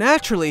next, so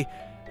naturally,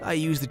 I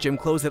used the gym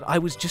clothes that I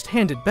was just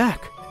handed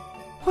back.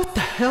 What the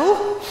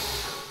hell?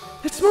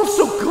 It smells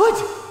so good!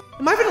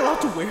 Am I even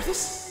allowed to wear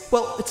this?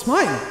 Well, it's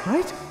mine,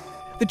 right?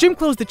 The gym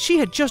clothes that she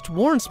had just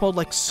worn smelled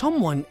like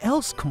someone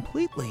else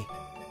completely.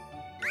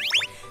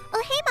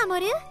 Oh, hey,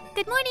 Mamoru.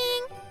 Good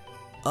morning.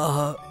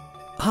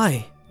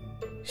 Hi.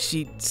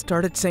 She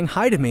started saying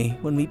hi to me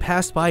when we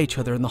passed by each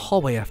other in the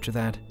hallway after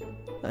that.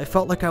 I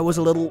felt like I was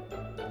a little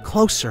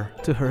closer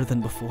to her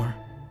than before.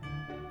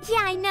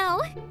 Yeah, I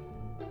know.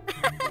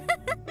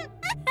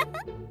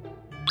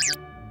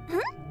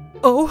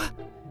 Oh,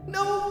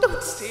 no,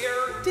 don't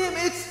stare, damn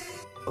it.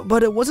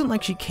 But it wasn't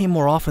like she came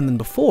more often than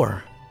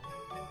before.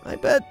 I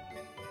bet.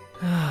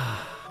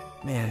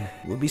 Man,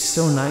 it would be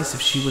so nice if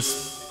she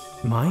was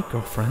my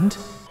girlfriend.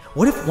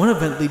 What if one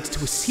event leads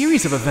to a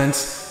series of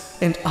events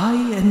and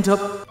I end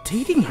up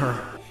dating her?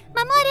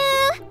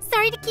 Mamoru!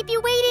 Sorry to keep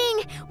you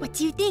waiting. What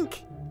do you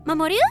think?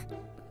 Mamoru?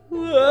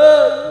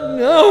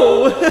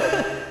 No!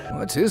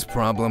 What's his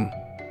problem?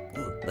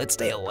 Let's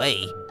stay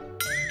away.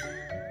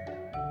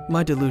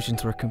 My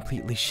delusions were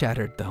completely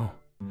shattered, though.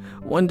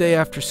 One day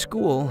after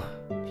school,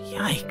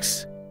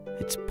 yikes,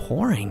 it's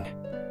pouring.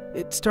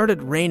 It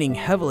started raining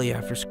heavily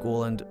after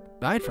school, and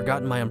I had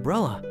forgotten my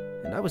umbrella,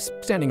 and I was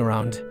standing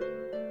around.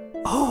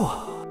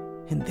 Oh,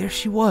 and there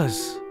she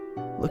was,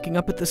 looking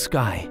up at the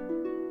sky.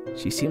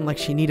 She seemed like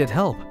she needed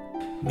help.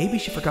 Maybe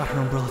she forgot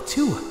her umbrella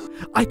too.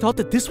 I thought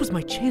that this was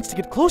my chance to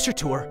get closer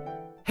to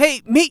her.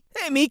 Hey,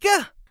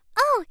 Mika!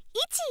 Oh,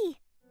 Ichi!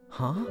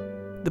 Huh?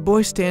 The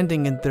boy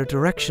standing in the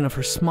direction of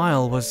her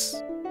smile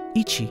was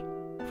Ichi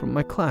from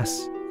my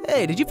class.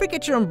 Hey, did you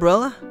forget your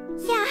umbrella?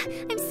 Yeah,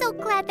 I'm so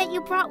glad that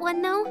you brought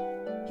one, though.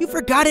 You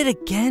forgot it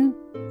again?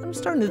 I'm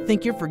starting to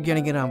think you're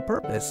forgetting it on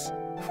purpose.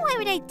 Why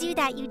would I do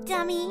that, you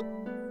dummy?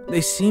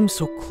 They seemed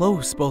so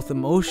close, both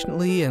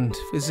emotionally and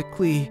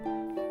physically.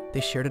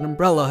 They shared an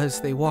umbrella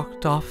as they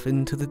walked off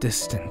into the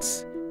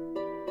distance.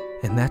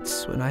 And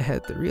that's when I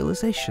had the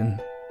realization.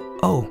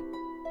 Oh,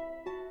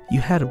 you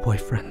had a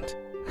boyfriend.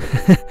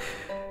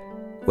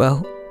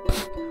 Well,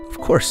 of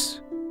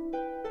course.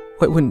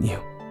 Why wouldn't you?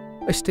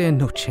 I stand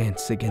no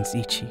chance against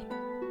Ichi.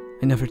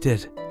 I never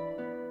did.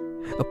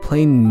 A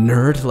plain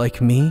nerd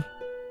like me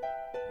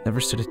never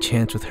stood a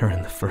chance with her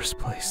in the first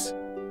place.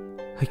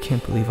 I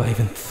can't believe I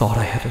even thought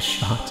I had a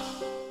shot.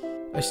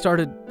 I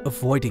started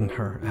avoiding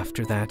her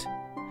after that.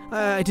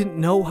 I didn't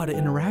know how to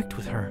interact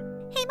with her.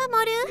 Hey,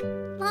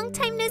 Mamoru. Long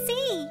time no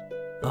see.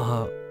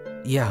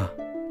 Yeah.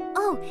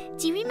 Oh,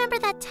 do you remember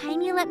that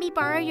time you let me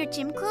borrow your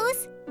gym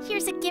clothes?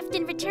 Here's a gift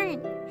in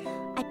return.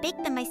 I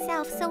baked them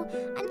myself, so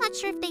I'm not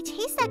sure if they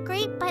taste that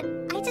great, but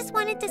I just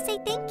wanted to say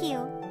thank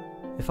you.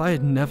 If I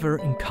had never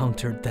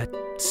encountered that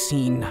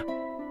scene,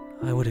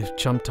 I would have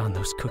jumped on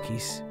those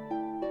cookies.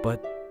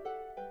 But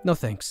no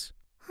thanks.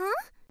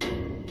 Huh?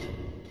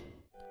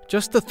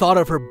 Just the thought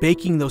of her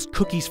baking those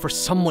cookies for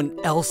someone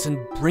else and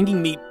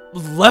bringing me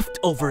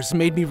leftovers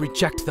made me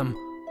reject them.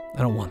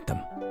 I don't want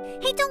them.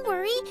 Hey, don't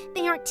worry.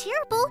 They aren't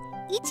terrible.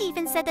 Ichi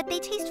even said that they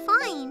taste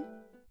fine.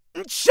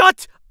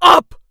 Shut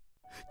up!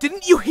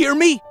 Didn't you hear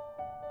me?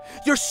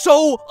 You're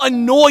so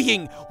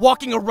annoying,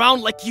 walking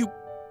around like you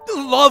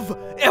love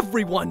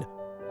everyone.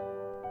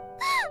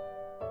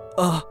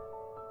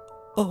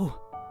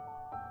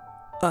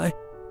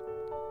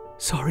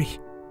 Sorry.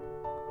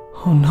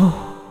 Oh no.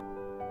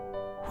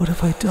 What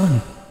have I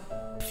done?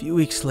 A few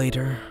weeks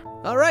later.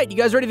 All right, you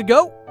guys ready to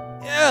go?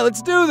 Yeah,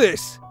 let's do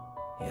this.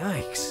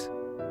 Yikes.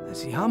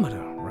 That's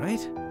Yamato,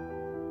 right?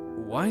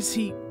 Why is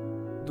he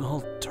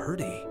all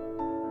dirty?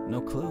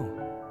 No clue.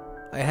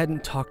 I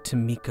hadn't talked to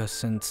Mika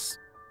since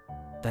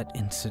that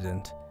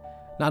incident.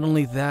 Not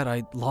only that,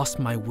 I lost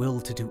my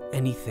will to do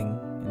anything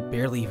and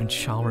barely even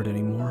showered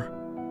anymore.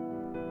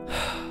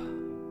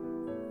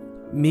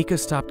 Mika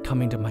stopped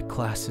coming to my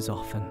classes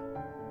often.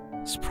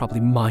 It's probably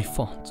my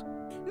fault.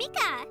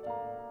 Mika!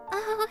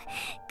 Oh,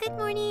 good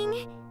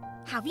morning.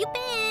 How have you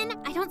been?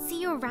 I don't see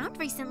you around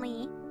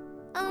recently.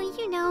 Oh,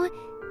 you know.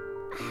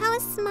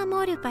 How's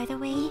Mamoru, by the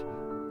way?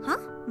 Huh?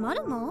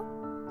 Morumo?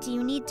 Do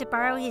you need to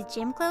borrow his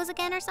gym clothes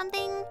again or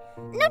something?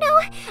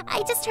 No,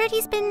 I just heard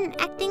he's been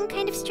acting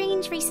kind of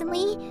strange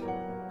recently.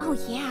 Oh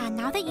yeah,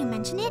 now that you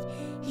mention it,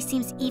 he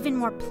seems even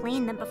more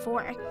plain than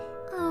before.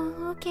 Oh,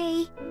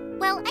 okay.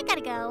 Well, I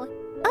gotta go.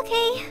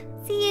 Okay,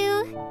 see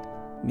you.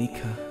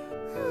 Mika.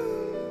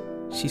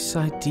 She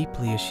sighed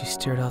deeply as she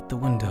stared out the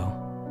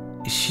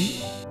window. Is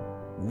she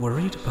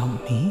worried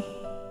about me?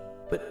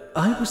 But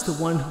I was the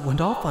one who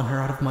went off on her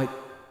out of my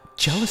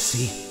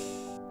jealousy.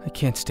 I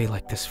can't stay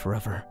like this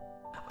forever.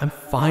 I'm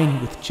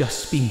fine with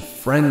just being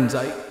friends.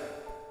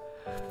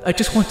 I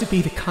just want to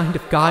be the kind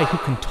of guy who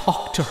can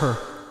talk to her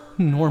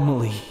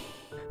normally.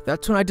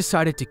 That's when I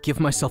decided to give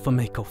myself a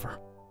makeover.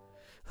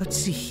 Let's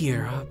see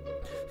here.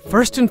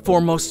 First and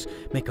foremost,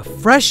 make a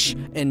fresh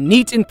and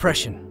neat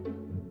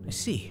impression. I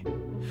see.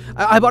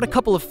 I bought a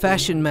couple of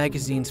fashion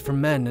magazines for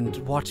men and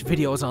watched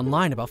videos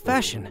online about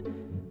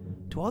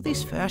fashion. Do all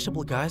these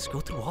fashionable guys go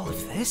through all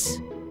of this?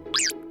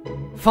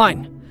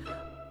 Fine.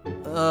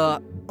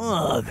 Ugh.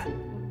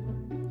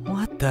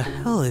 What the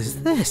hell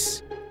is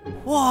this?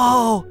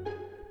 Whoa!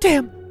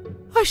 Damn!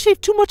 I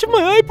shaved too much of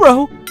my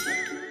eyebrow!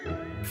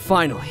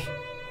 Finally.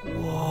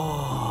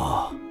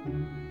 Whoa.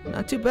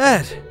 Not too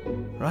bad,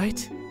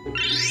 right?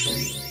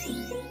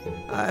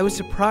 I was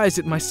surprised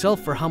at myself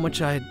for how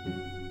much I had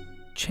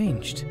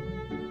changed.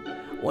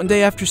 One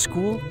day after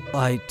school,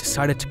 I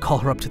decided to call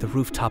her up to the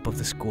rooftop of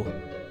the school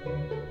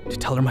to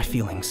tell her my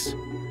feelings.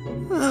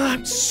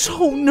 I'm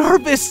so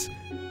nervous!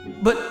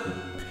 But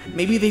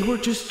maybe they were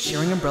just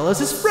sharing umbrellas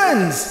as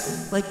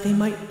friends, like they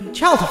might be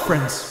childhood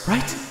friends,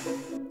 right?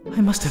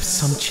 I must have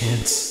some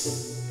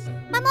chance.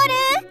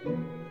 Mamoru!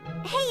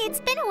 Hey, it's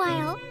been a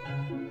while.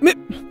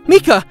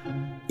 Mika!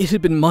 It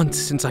had been months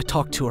since I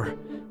talked to her.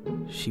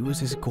 She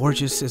was as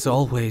gorgeous as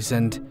always,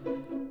 and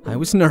I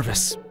was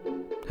nervous,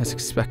 as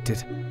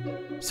expected.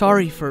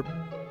 Sorry for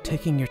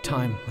taking your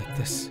time like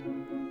this.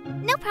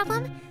 No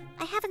problem.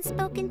 I haven't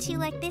spoken to you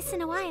like this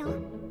in a while.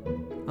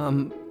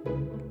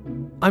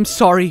 I'm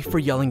sorry for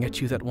yelling at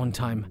you that one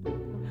time.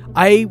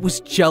 I was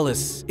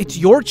jealous. It's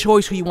your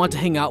choice who you want to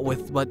hang out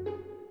with, but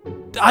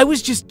I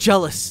was just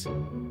jealous.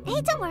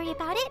 Hey, don't worry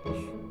about it.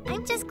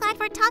 I'm just glad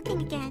we're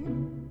talking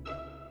again.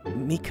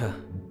 Mika.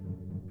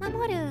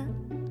 Mamoru.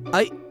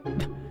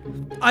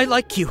 I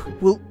like you.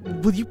 Will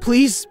you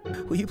please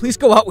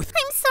go out with me?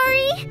 I'm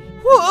sorry.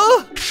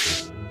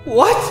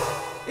 What?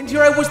 And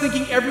here I was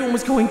thinking everyone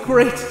was going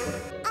great.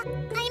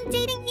 I'm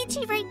dating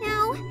Ichi right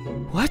now.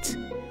 What?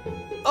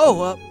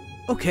 Oh,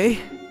 okay.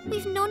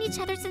 We've known each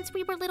other since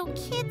we were little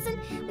kids,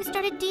 and we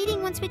started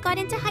dating once we got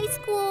into high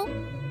school.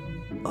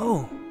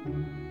 Oh,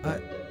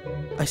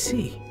 I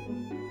see.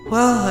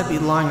 Well, I'd be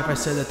lying if I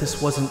said that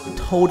this wasn't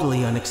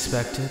totally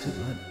unexpected,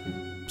 but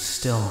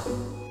still,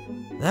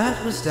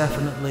 that was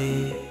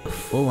definitely a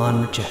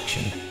full-on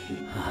rejection.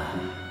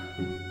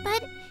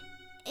 But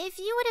if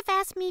you would have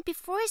asked me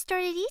before I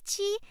started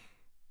Ichi,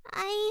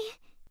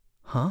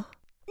 Huh?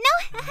 No,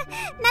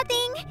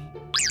 nothing.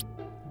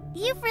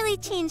 You've really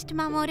changed,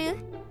 Mamoru.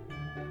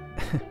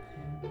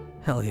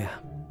 Hell yeah.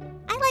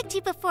 I liked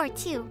you before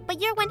too,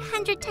 but you're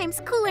 100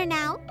 times cooler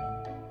now.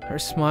 Her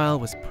smile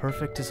was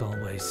perfect as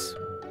always.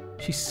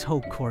 She's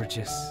so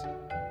gorgeous.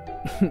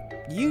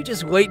 You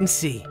just wait and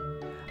see.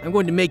 I'm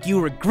going to make you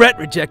regret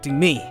rejecting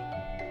me.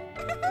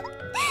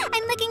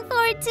 I'm looking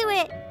forward to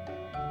it.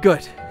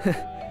 Good.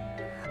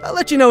 I'll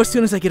let you know as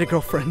soon as I get a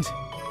girlfriend.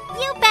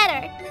 You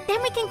better.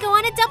 Then we can go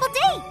on a double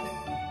date.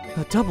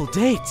 A double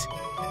date?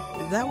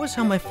 That was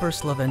how my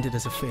first love ended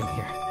as a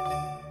failure.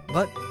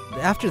 But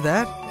after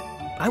that,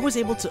 I was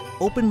able to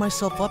open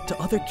myself up to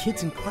other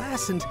kids in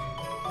class, and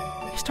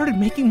I started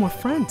making more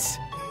friends.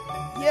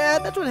 Yeah,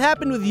 that's what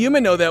happened with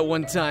Yumino that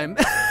one time.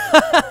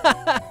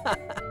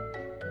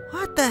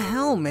 What the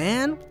hell,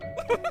 man?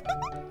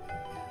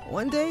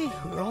 One day,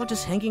 we were all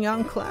just hanging out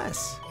in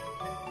class.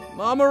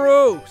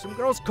 Mamoru, some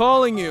girl's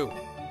calling you.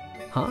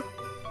 Huh?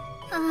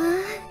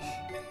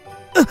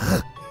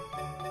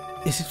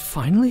 Is it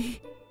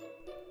finally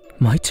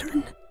my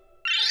turn?